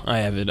 So. I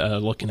have it.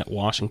 Looking at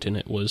Washington,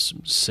 it was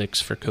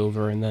 6 for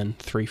Cover and then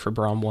 3 for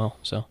Bromwell.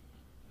 So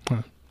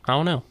I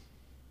don't know.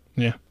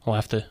 Yeah, we'll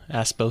have to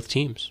ask both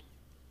teams.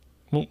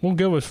 We'll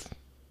go with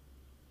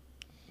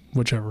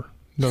whichever.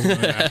 Doesn't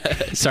really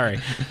matter. Sorry,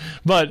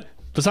 but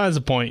besides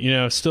the point,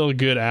 still a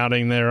good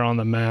outing there on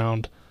the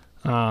mound,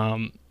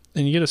 and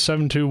you get a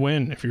 7-2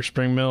 win if you're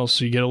Spring Mills.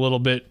 So you get a little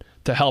bit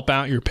to help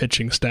out your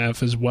pitching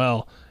staff as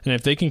well. And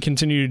if they can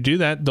continue to do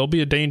that, they'll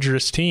be a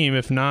dangerous team.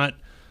 If not,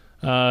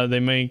 they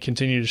may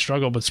continue to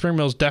struggle. But Spring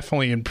Mills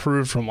definitely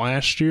improved from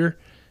last year,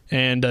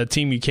 and a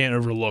team you can't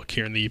overlook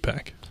here in the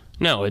EPAC.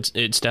 No,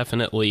 it's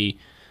definitely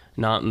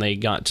not. And they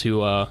got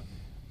to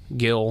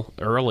Gill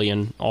early,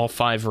 and all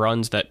 5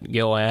 runs that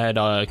Gill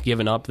had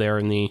given up there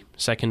in the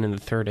second and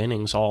the third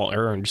innings all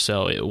earned.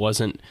 So it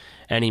wasn't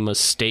any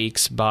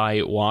mistakes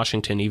by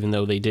Washington, even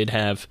though they did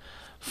have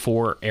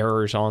 4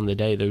 errors on the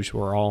day. Those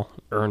were all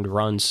earned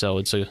runs. So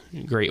it's a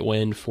great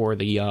win for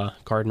the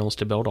Cardinals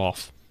to build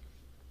off.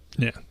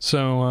 Yeah.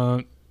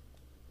 So,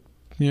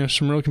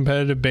 some real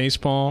competitive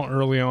baseball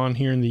early on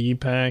here in the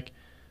EPAC.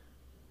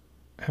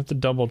 I have to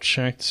double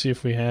check to see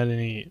if we had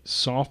any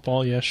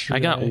softball yesterday. I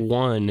got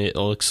one. It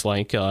looks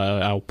like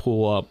I'll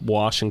pull up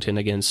Washington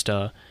against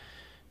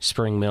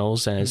Spring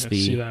Mills as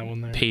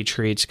the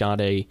Patriots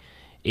got a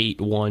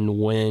 8-1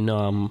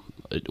 win.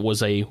 It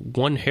was a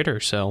 1-hitter,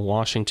 so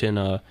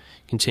Washington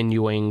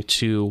continuing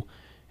to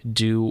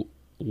do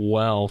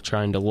well.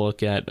 Trying to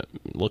look at,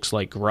 looks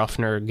like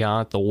Ruffner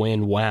got the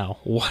win. Wow,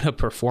 what a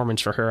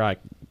performance for her. I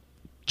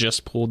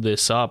just pulled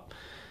this up.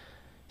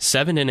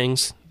 7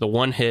 innings, the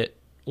 1 hit,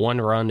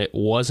 1 run. It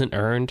wasn't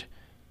earned.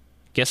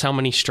 Guess how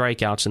many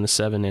strikeouts in the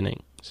 7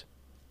 innings?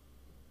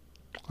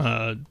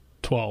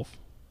 12.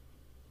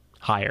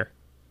 Higher.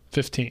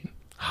 15.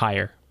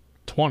 Higher.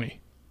 20.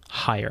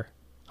 Higher.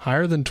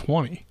 Higher than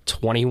 20.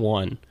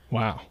 21.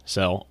 Wow.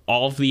 So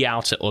all of the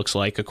outs, it looks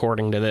like,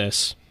 according to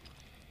this,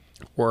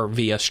 were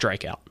via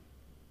strikeout.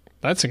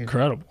 That's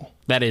incredible.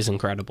 That is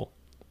incredible.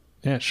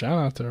 Yeah, shout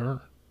out to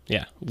her.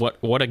 Yeah,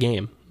 what a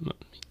game.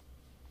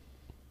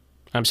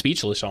 I'm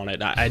speechless on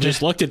it. I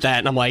just looked at that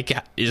and I'm like,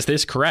 is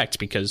this correct?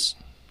 Because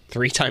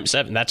 3 times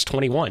 7, that's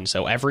 21.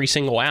 So every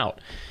single out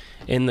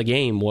in the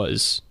game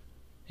was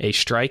a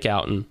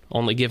strikeout and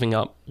only giving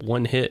up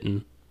 1 hit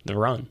and the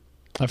run.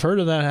 I've heard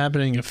of that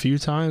happening a few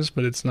times,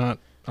 but it's not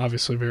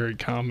obviously very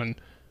common.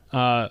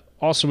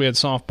 Also, we had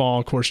softball,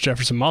 of course,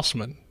 Jefferson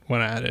Musselman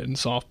went at it in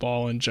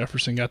softball, and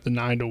Jefferson got the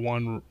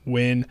 9-1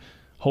 win,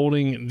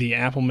 holding the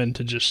Applemen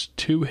to just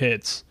 2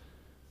 hits.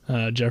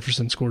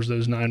 Jefferson scores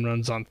those 9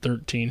 runs on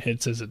 13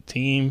 hits as a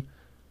team.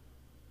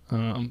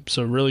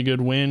 So really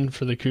good win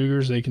for the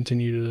Cougars. They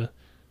continue to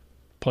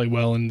play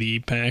well in the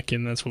EPAC,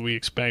 and that's what we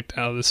expect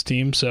out of this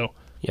team. So,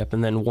 yep,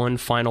 and then one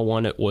final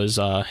one, it was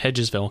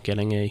Hedgesville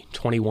getting a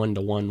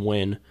 21-1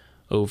 win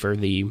over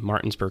the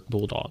Martinsburg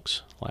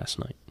Bulldogs last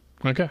night.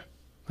 Okay.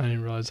 I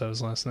didn't realize that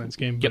was last night's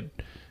game. Yep.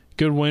 But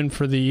good win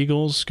for the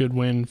Eagles. Good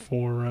win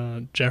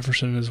for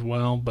Jefferson as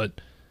well.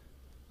 But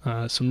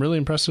some really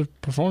impressive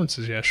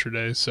performances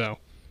yesterday. So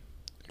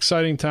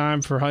exciting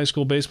time for high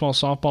school baseball,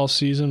 softball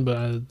season.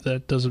 But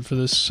that does it for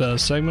this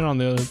segment. On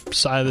the other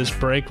side of this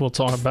break, we'll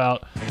talk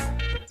about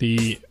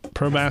the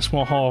Pro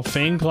Basketball Hall of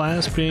Fame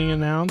class being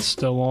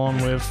announced,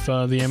 along with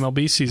the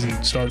MLB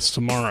season starts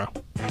tomorrow.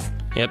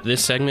 Yep,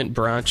 this segment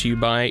brought to you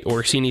by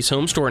Orsini's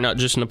Home Store, not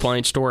just an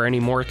appliance store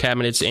anymore.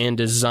 Cabinets and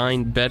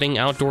design bedding,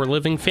 outdoor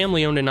living,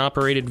 family owned and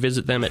operated.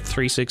 Visit them at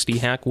 360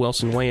 Hack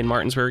Wilson Way in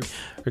Martinsburg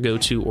or go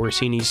to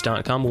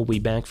Orsinis.com. We'll be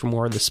back for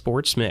more of the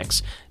Sports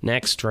Mix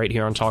next, right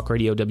here on Talk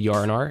Radio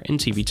WRNR and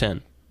TV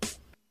 10.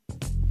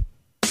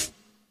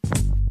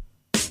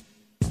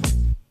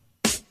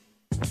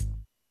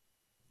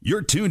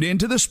 You're tuned in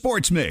to the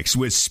Sports Mix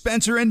with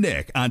Spencer and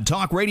Nick on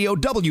Talk Radio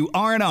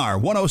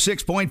WRNR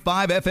 106.5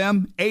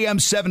 FM, AM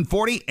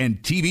 740,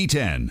 and TV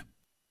 10.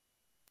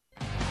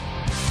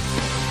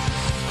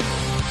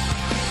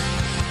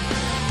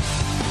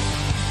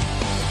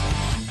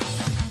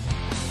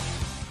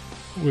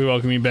 We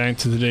welcome you back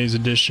to today's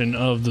edition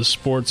of the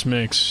Sports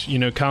Mix. You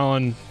know,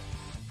 Colin,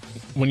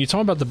 when you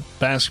talk about the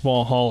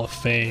Basketball Hall of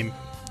Fame,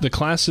 the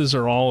classes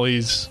are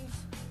always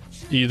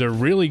either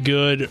really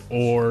good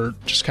or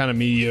just kind of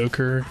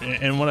mediocre.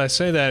 And when I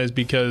say that is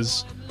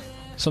because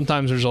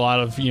sometimes there's a lot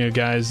of, you know,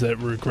 guys that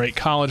were great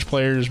college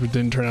players but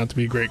didn't turn out to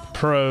be great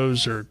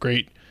pros, or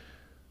great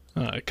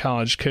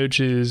college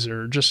coaches,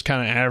 or just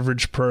kind of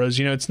average pros.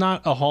 You know, it's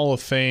not a Hall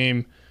of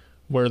Fame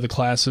where the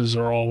classes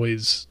are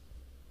always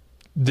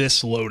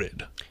this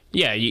loaded.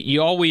 Yeah,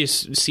 you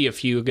always see a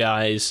few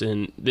guys,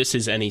 and this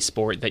is any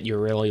sport, that you're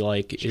really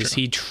like, is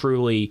he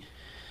truly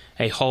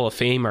a Hall of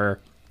Famer?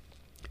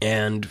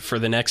 And for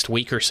the next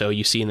week or so,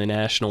 you see in the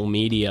national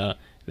media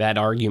that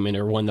argument,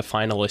 or when the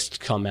finalists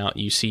come out,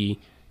 you see,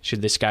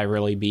 should this guy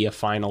really be a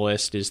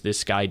finalist? Is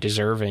this guy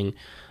deserving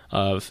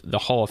of the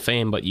Hall of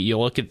Fame? But you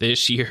look at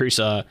this year's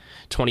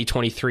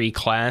 2023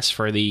 class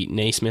for the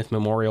Naismith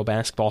Memorial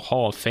Basketball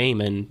Hall of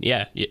Fame, and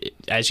yeah,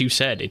 as you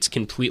said, it's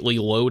completely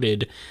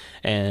loaded,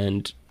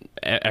 and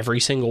every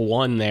single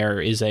one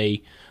there is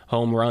a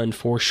home run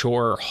for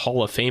sure,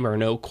 Hall of Famer,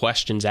 no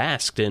questions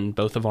asked in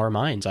both of our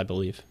minds, I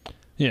believe.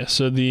 Yeah,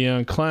 so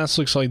the class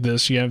looks like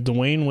this. You have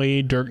Dwayne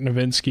Wade, Dirk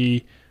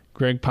Nowitzki,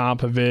 Greg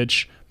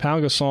Popovich, Pau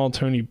Gasol,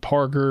 Tony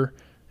Parker,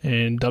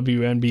 and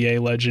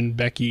WNBA legend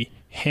Becky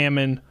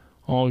Hammon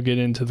all get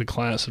into the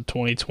class of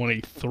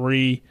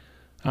 2023.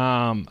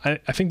 I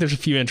think there's a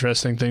few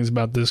interesting things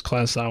about this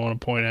class that I want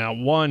to point out.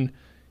 One,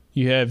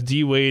 you have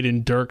D. Wade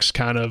and Dirk's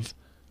kind of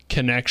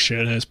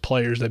connection as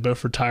players. They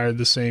both retired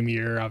the same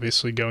year,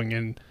 obviously going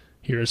in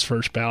here as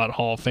first ballot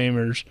Hall of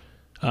Famers.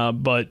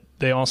 But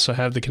they also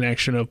have the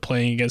connection of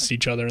playing against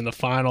each other in the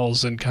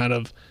finals and kind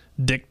of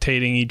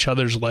dictating each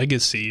other's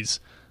legacies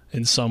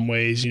in some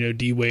ways. You know,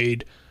 D.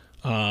 Wade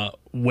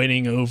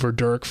winning over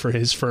Dirk for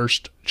his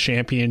first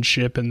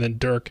championship, and then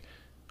Dirk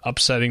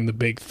upsetting the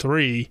Big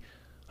Three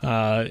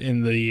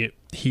in the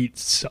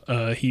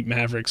Heat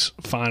Mavericks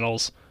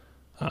finals.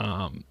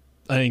 I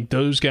think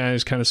those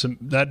guys kind of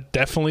that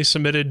definitely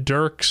cemented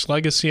Dirk's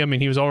legacy. I mean,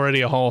 he was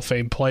already a Hall of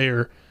Fame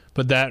player,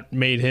 but that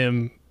made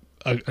him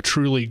a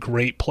truly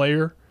great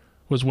player,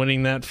 was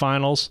winning that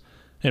finals.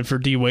 And for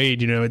D.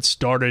 Wade, you know, it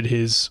started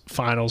his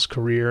finals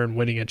career and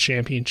winning a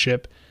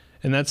championship.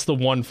 And that's the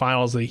one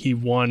finals that he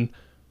won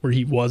where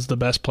he was the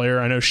best player.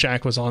 I know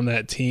Shaq was on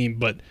that team,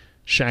 but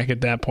Shaq at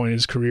that point in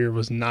his career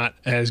was not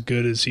as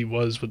good as he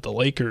was with the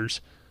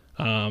Lakers.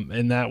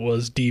 And that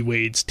was D.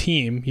 Wade's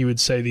team. You would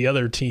say the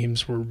other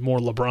teams were more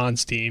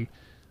LeBron's team,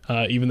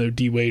 even though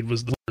D. Wade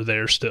was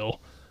there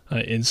still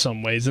in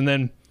some ways. And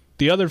then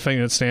the other thing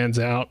that stands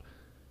out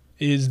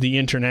is the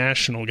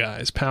international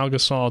guys, Pau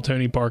Gasol,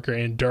 Tony Parker,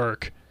 and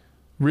Dirk,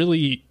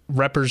 really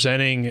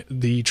representing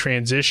the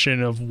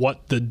transition of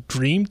what the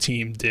Dream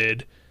Team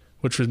did,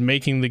 which was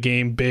making the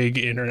game big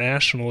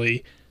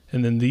internationally,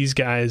 and then these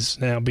guys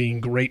now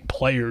being great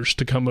players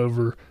to come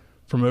over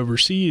from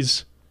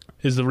overseas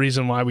is the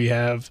reason why we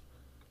have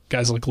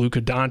guys like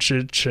Luka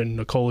Doncic and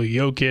Nikola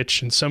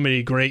Jokic and so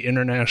many great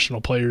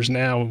international players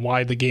now, and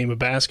why the game of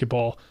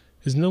basketball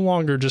is no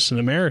longer just an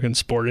American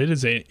sport. It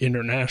is an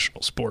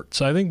international sport.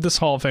 So I think this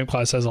Hall of Fame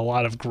class has a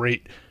lot of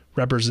great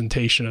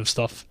representation of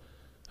stuff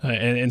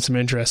and some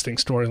interesting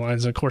storylines.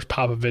 And, of course,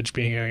 Popovich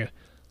being a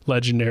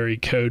legendary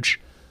coach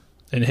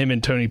and him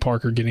and Tony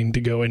Parker getting to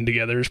go in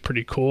together is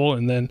pretty cool.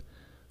 And then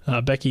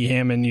Becky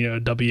Hammon, you know,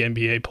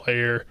 WNBA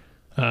player,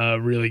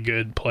 really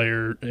good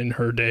player in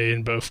her day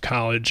in both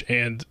college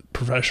and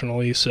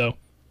professionally. So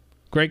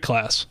great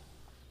class.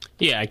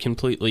 Yeah, I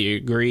completely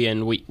agree.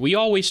 And we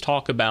always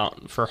talk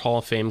about, for Hall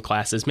of Fame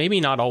classes, maybe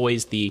not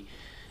always the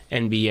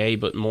NBA,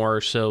 but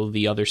more so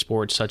the other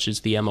sports such as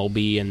the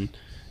MLB and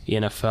the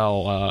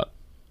NFL.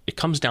 It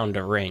comes down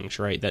to rings,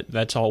 right?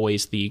 That's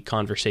always the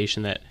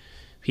conversation that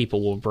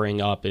people will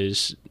bring up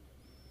is,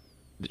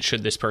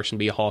 should this person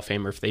be a Hall of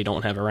Famer if they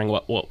don't have a ring?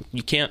 Well,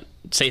 you can't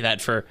say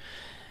that for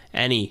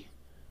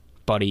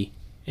anybody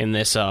in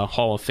this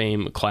Hall of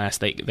Fame class.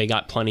 They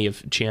got plenty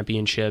of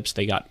championships.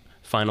 They got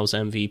finals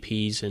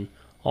MVPs and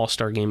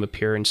all-star game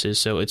appearances.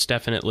 So it's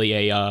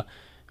definitely a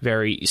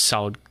very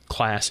solid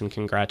class, and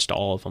congrats to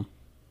all of them.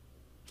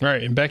 All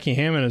right, and Becky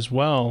Hammon as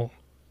well.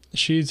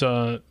 She's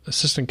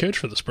assistant coach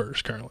for the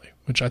Spurs currently,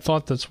 which I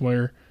thought that's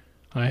where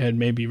I had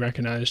maybe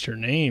recognized her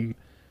name.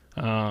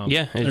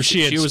 And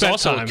she was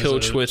also a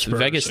coach with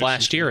Vegas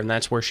last year, and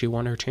that's where she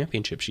won her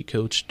championship. She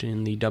coached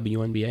in the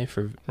WNBA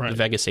for the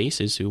Vegas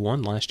Aces, who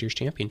won last year's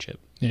championship.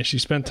 Yeah, she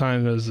spent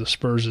time as the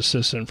Spurs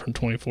assistant from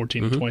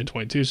 2014 to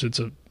 2022, so it's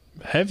a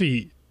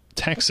heavy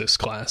Texas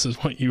class is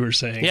what you were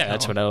saying. Yeah,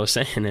 that's what I was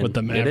saying. And with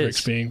the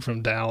Mavericks being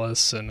from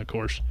Dallas, and, of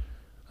course,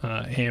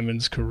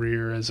 Hammond's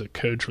career as a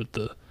coach with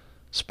the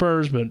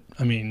Spurs, but,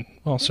 I mean,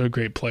 also a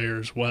great player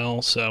as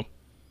well, so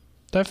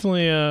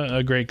definitely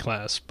a great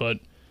class, but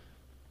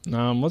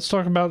let's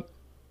talk about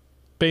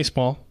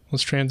baseball.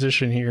 Let's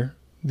transition here.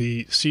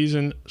 The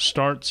season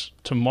starts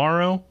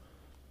tomorrow,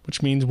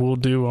 which means we'll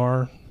do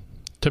our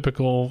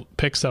typical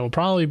picks that will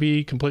probably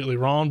be completely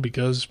wrong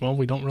because, well,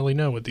 we don't really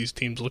know what these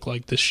teams look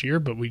like this year,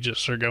 but we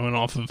just are going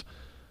off of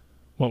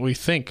what we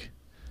think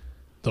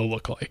they'll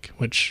look like,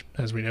 which,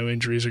 as we know,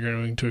 injuries are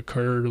going to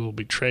occur. There'll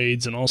be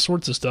trades and all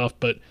sorts of stuff,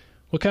 but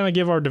we'll kind of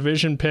give our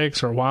division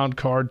picks, our wild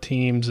card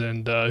teams,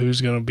 and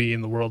who's going to be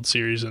in the World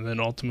Series, and then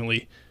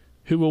ultimately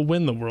who will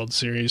win the World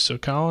Series. So,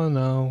 Colin,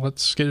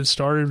 let's get it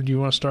started. Do you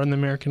want to start in the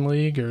American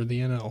League or the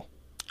NL?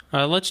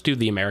 Let's do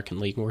the American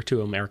League. We're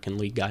two American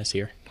League guys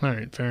here. All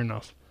right, fair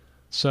enough.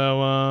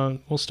 So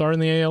we'll start in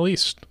the AL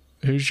East.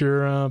 Who's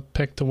your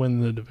pick to win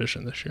the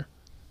division this year?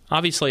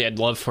 Obviously, I'd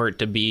love for it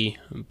to be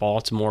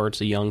Baltimore. It's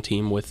a young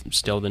team with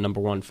still the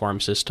number one farm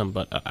system,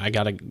 but I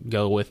got to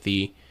go with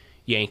the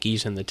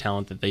Yankees and the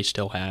talent that they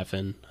still have,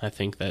 and I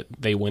think that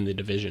they win the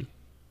division.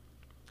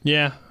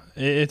 Yeah,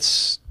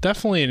 it's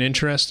definitely an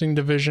interesting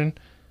division.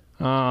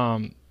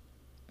 The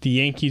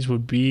Yankees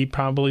would be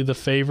probably the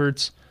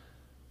favorites.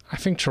 I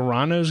think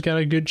Toronto's got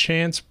a good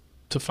chance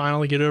to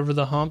finally get over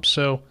the hump,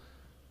 so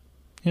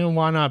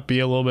why not be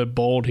a little bit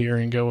bold here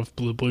and go with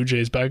the Blue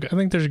Jays? But I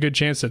think there's a good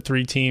chance that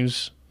 3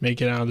 teams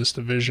make it out of this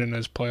division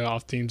as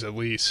playoff teams at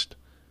least.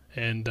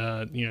 And,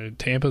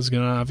 Tampa's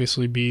going to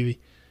obviously be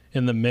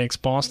in the mix.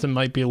 Boston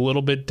might be a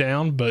little bit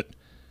down, but,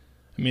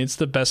 I mean, it's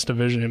the best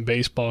division in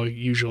baseball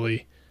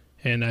usually,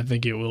 and I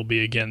think it will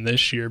be again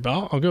this year.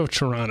 But I'll go with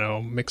Toronto.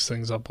 I'll mix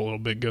things up a little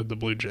bit, go with the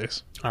Blue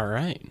Jays. All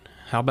right.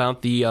 How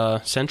about the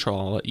Central?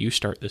 I'll let you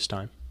start this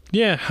time.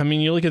 Yeah, I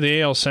mean, you look at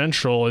the AL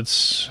Central,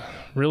 it's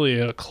really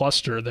a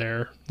cluster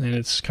there, and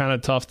it's kind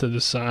of tough to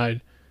decide,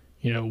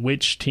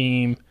 which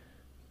team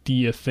do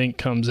you think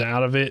comes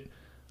out of it.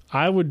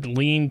 I would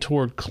lean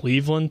toward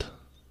Cleveland,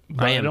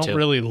 but I don't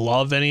really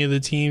love any of the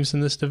teams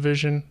in this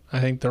division. I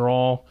think they're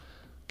all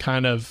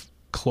kind of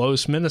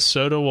close.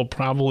 Minnesota will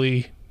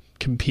probably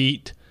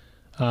compete,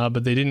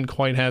 but they didn't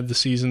quite have the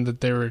season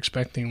that they were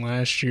expecting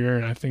last year,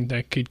 and I think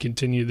that could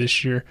continue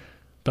this year.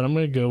 But I'm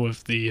going to go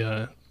with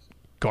the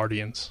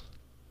Guardians.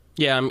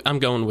 Yeah, I'm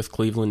going with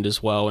Cleveland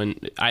as well,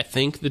 and I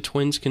think the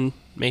Twins can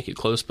make it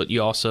close, but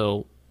you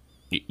also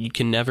you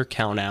can never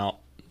count out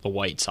the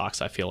White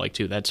Sox, I feel like,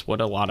 too. That's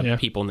what a lot of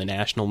people in the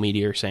national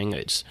media are saying,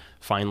 that it's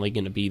finally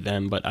going to be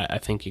them, but I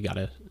think you got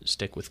to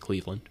stick with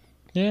Cleveland.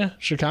 Yeah,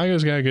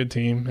 Chicago's got a good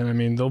team, and I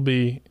mean, they'll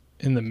be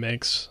in the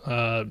mix,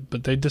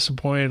 but they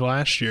disappointed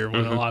last year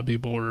when a lot of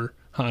people were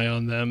high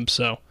on them,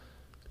 so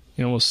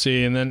we'll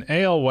see. And then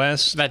AL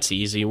West, that's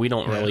easy. We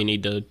don't really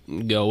need to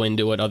go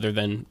into it other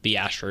than the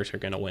Astros are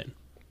going to win.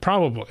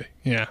 Probably,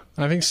 yeah.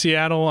 I think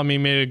Seattle,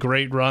 made a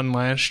great run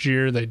last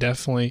year. They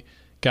definitely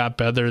got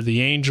better.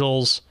 The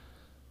Angels,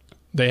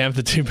 they have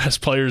the 2 best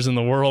players in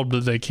the world,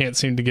 but they can't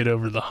seem to get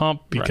over the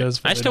hump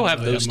because I still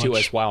have those 2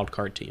 as wild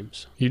card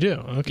teams. You do?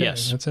 Okay,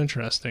 yes. That's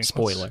interesting.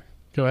 Spoiler.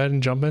 Go ahead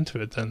and jump into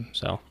it then.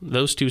 So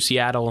those 2,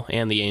 Seattle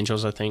and the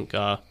Angels, I think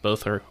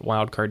both are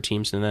wild card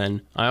teams, and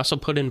then I also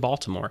put in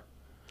Baltimore.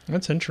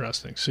 That's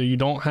interesting. So you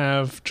don't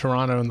have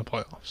Toronto in the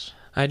playoffs?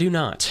 I do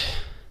not.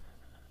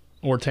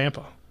 Or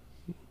Tampa?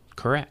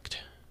 Correct.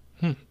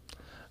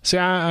 See,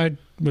 I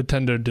would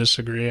tend to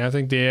disagree. I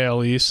think the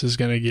AL East is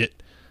going to get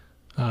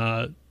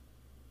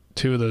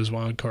 2 of those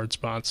wild card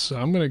spots. So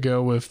I'm going to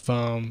go with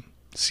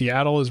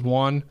Seattle as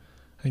 1.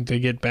 I think they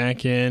get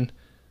back in.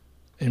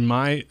 In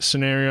my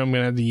scenario, I'm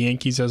going to have the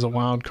Yankees as a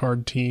wild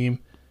card team.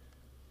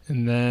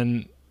 And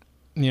then,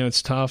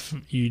 it's tough.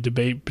 You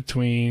debate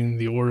between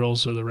the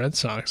Orioles or the Red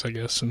Sox, I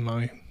guess, in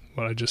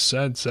what I just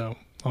said. So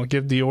I'll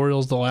give the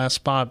Orioles the last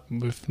spot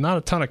with not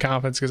a ton of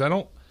confidence because I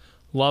don't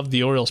love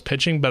the Orioles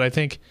pitching, but I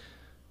think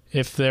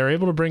if they're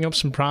able to bring up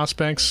some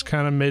prospects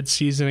kind of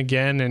mid-season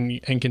again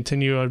and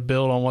continue to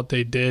build on what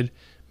they did,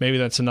 maybe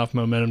that's enough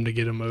momentum to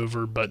get him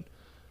over. But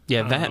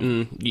yeah, that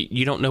and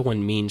you don't know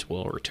when Means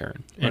will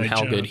return and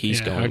how good he's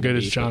going. How good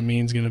is John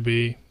Means going to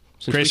be?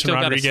 Grayson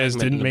Rodriguez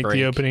didn't make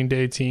the opening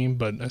day team,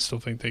 but I still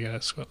think they got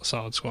a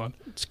solid squad.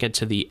 Let's get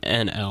to the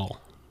NL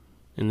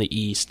in the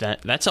East.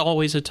 That's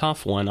always a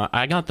tough one.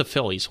 I got the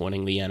Phillies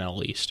winning the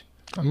NL East.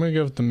 I'm going to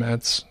go with the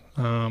Mets,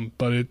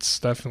 but it's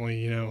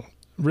definitely,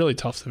 really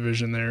tough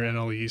division there,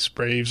 NL East.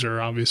 Braves are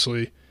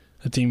obviously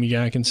a team you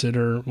got to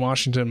consider.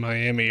 Washington and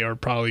Miami are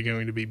probably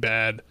going to be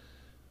bad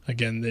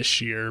again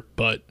this year,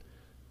 but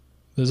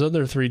those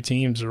other three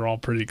teams are all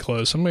pretty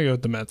close. I'm going to go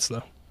with the Mets,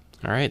 though.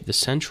 All right, the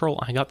Central,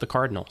 I got the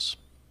Cardinals.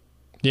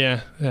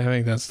 Yeah, I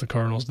think that's the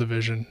Cardinals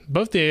division.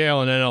 Both the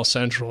AL and NL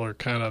Central are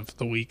kind of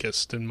the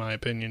weakest, in my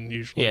opinion,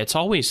 usually. Yeah, it's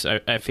always,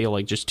 I feel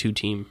like, just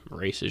two-team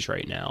races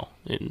right now.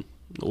 And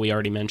we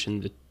already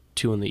mentioned the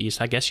two in the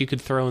East. I guess you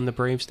could throw in the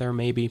Braves there,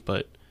 maybe,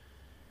 but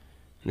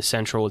in the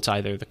Central, it's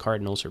either the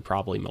Cardinals or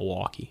probably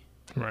Milwaukee.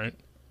 Right.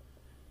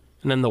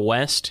 And then the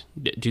West,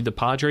 do the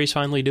Padres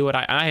finally do it?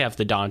 I have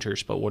the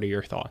Dodgers, but what are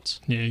your thoughts?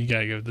 Yeah, you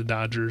got to go with the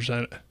Dodgers.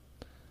 I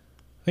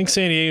think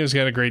San Diego's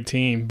got a great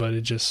team, but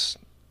it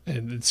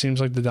seems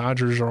like the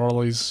Dodgers are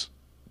always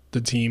the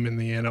team in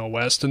the NL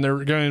West, and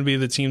they're going to be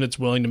the team that's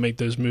willing to make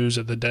those moves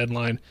at the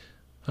deadline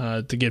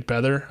to get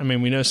better. I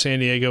mean, we know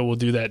San Diego will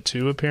do that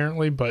too,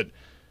 apparently, but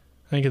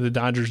I think if the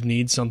Dodgers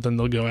need something,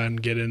 they'll go out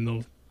and get in.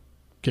 They'll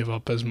give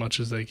up as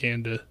much as they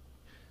can to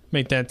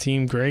make that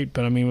team great.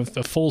 But, I mean, with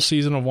a full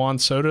season of Juan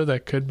Soto,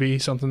 that could be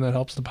something that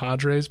helps the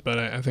Padres, but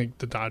I think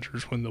the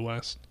Dodgers win the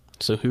West.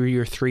 So who are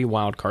your three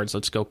wild cards?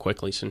 Let's go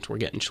quickly since we're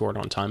getting short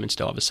on time and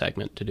still have a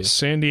segment to do.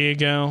 San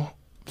Diego,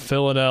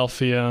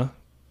 Philadelphia,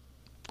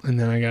 and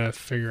then I got to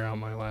figure out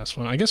my last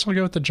one. I guess I'll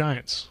go with the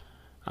Giants.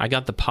 I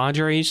got the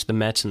Padres, the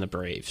Mets, and the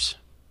Braves.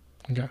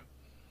 Okay.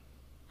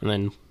 And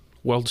then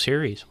World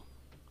Series.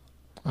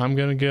 I'm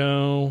going to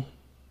go...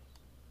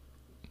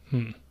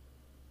 I'm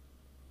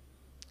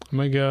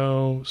going to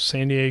go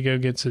San Diego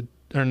gets it...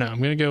 Or no, I'm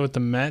going to go with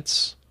the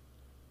Mets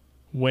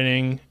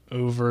winning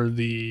over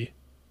the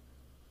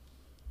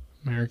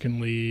American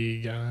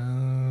League.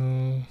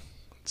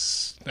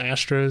 It's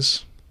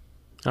Astros.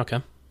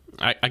 Okay.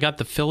 I got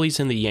the Phillies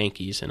and the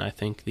Yankees, and I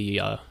think the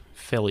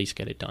Phillies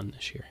get it done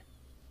this year.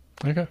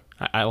 Okay.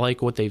 I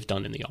like what they've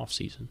done in the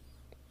offseason.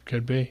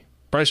 Could be.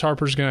 Bryce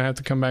Harper's going to have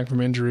to come back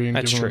from injury and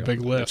give him a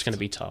big lift. That's going to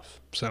be tough.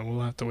 So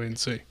we'll have to wait and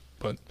see.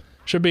 But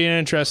should be an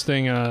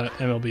interesting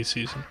MLB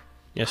season.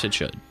 Yes, it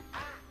should.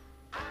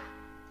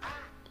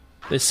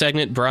 This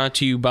segment brought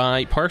to you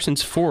by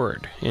Parsons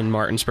Ford in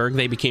Martinsburg.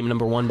 They became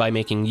number one by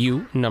making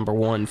you number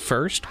one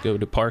first. Go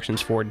to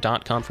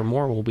ParsonsFord.com for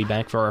more. We'll be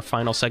back for our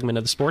final segment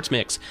of the Sports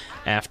Mix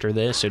after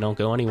this, so don't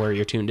go anywhere.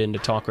 You're tuned in to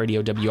Talk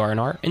Radio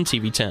WRNR and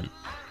TV 10.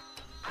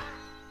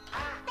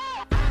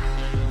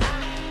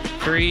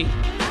 3.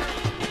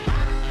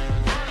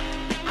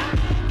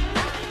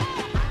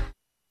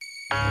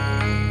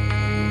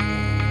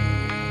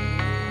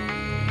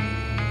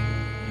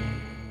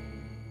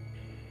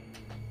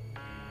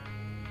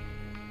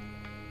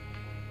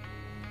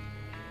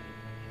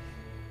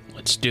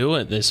 Let's do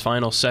it. This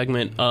final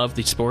segment of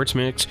the Sports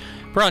Mix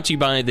brought to you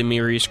by the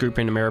Mirius Group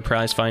and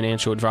Ameriprise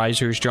Financial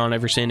Advisors, John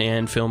Everson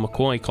and Phil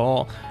McCoy.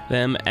 Call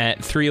them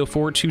at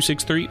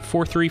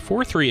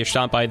 304-263-4343 or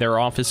stop by their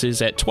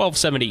offices at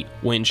 1270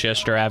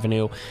 Winchester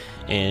Avenue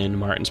in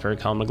Martinsburg.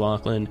 Colin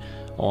McLaughlin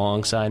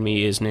alongside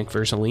me is Nick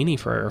Verzolini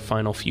for our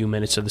final few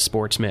minutes of the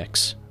Sports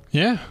Mix.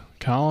 Yeah,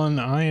 Colin,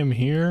 I am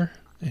here,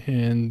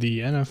 and the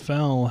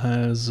NFL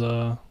has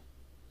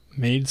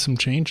made some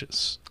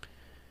changes.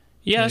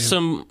 Yeah,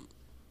 some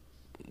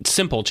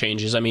simple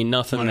changes. I mean,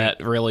 nothing that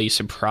really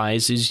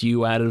surprises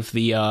you out of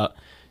the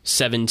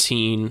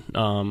 17,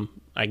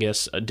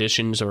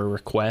 additions or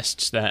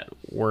requests that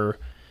were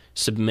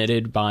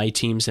submitted by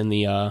teams in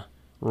the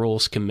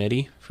Rules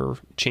Committee for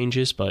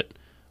changes, but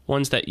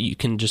ones that you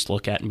can just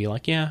look at and be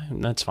like, yeah,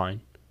 that's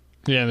fine.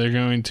 Yeah, they're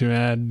going to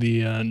add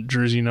the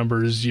jersey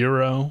number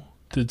 0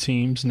 to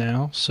teams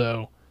now,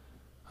 so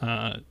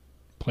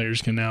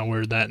players can now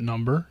wear that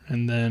number.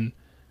 And then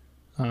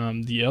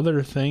the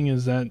other thing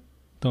is that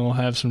they'll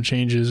have some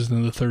changes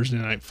in the Thursday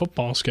night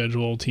football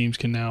schedule. Teams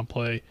can now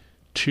play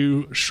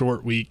 2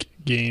 short week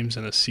games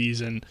in a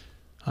season.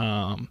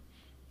 And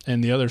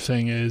the other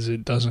thing is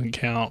it doesn't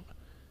count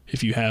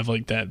if you have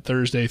like that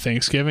Thursday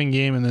Thanksgiving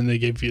game and then they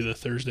give you the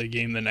Thursday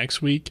game the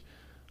next week.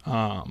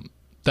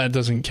 That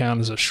doesn't count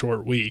as a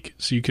short week.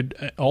 So you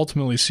could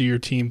ultimately see your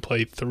team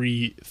play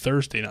 3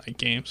 Thursday night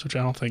games, which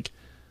I don't think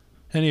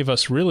any of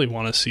us really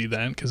want to see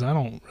that because I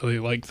don't really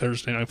like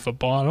Thursday night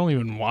football. I don't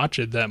even watch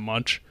it that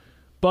much.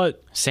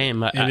 But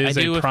same, it is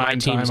I do a if my prime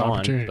team's time on.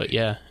 opportunity. But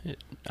yeah,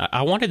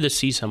 I wanted to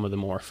see some of the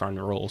more fun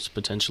rules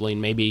potentially,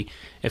 and maybe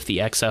if the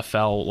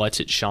XFL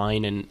lets it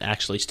shine and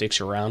actually sticks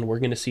around, we're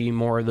going to see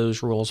more of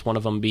those rules. One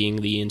of them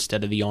being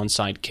instead of the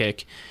onside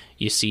kick,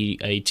 you see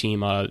a team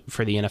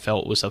for the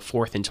NFL. It was a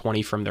 4th and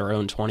 20 from their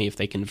own 20. If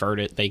they convert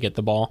it, they get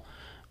the ball.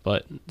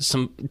 But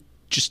some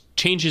just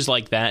changes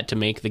like that to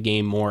make the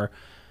game more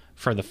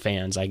for the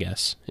fans, I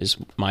guess, is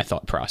my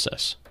thought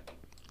process.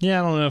 Yeah,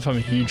 I don't know if I'm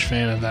a huge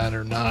fan of that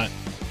or not.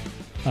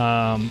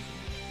 I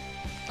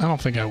don't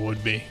think I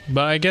would be.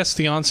 But I guess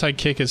the onside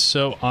kick is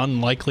so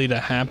unlikely to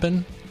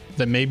happen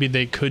that maybe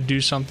they could do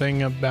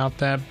something about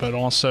that. But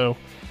also,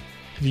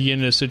 if you get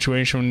into a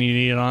situation when you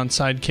need an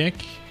onside kick,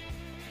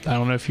 I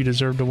don't know if you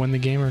deserve to win the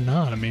game or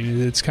not. I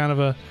mean, it's kind of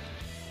a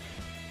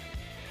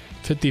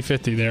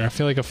 50-50 there. I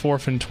feel like a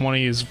 4th and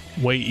 20 is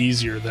way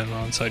easier than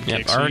an onside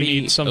kick. So already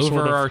you need some over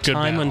sort of our good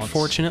time, balance.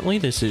 unfortunately.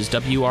 This is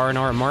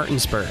WRNR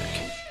Martinsburg.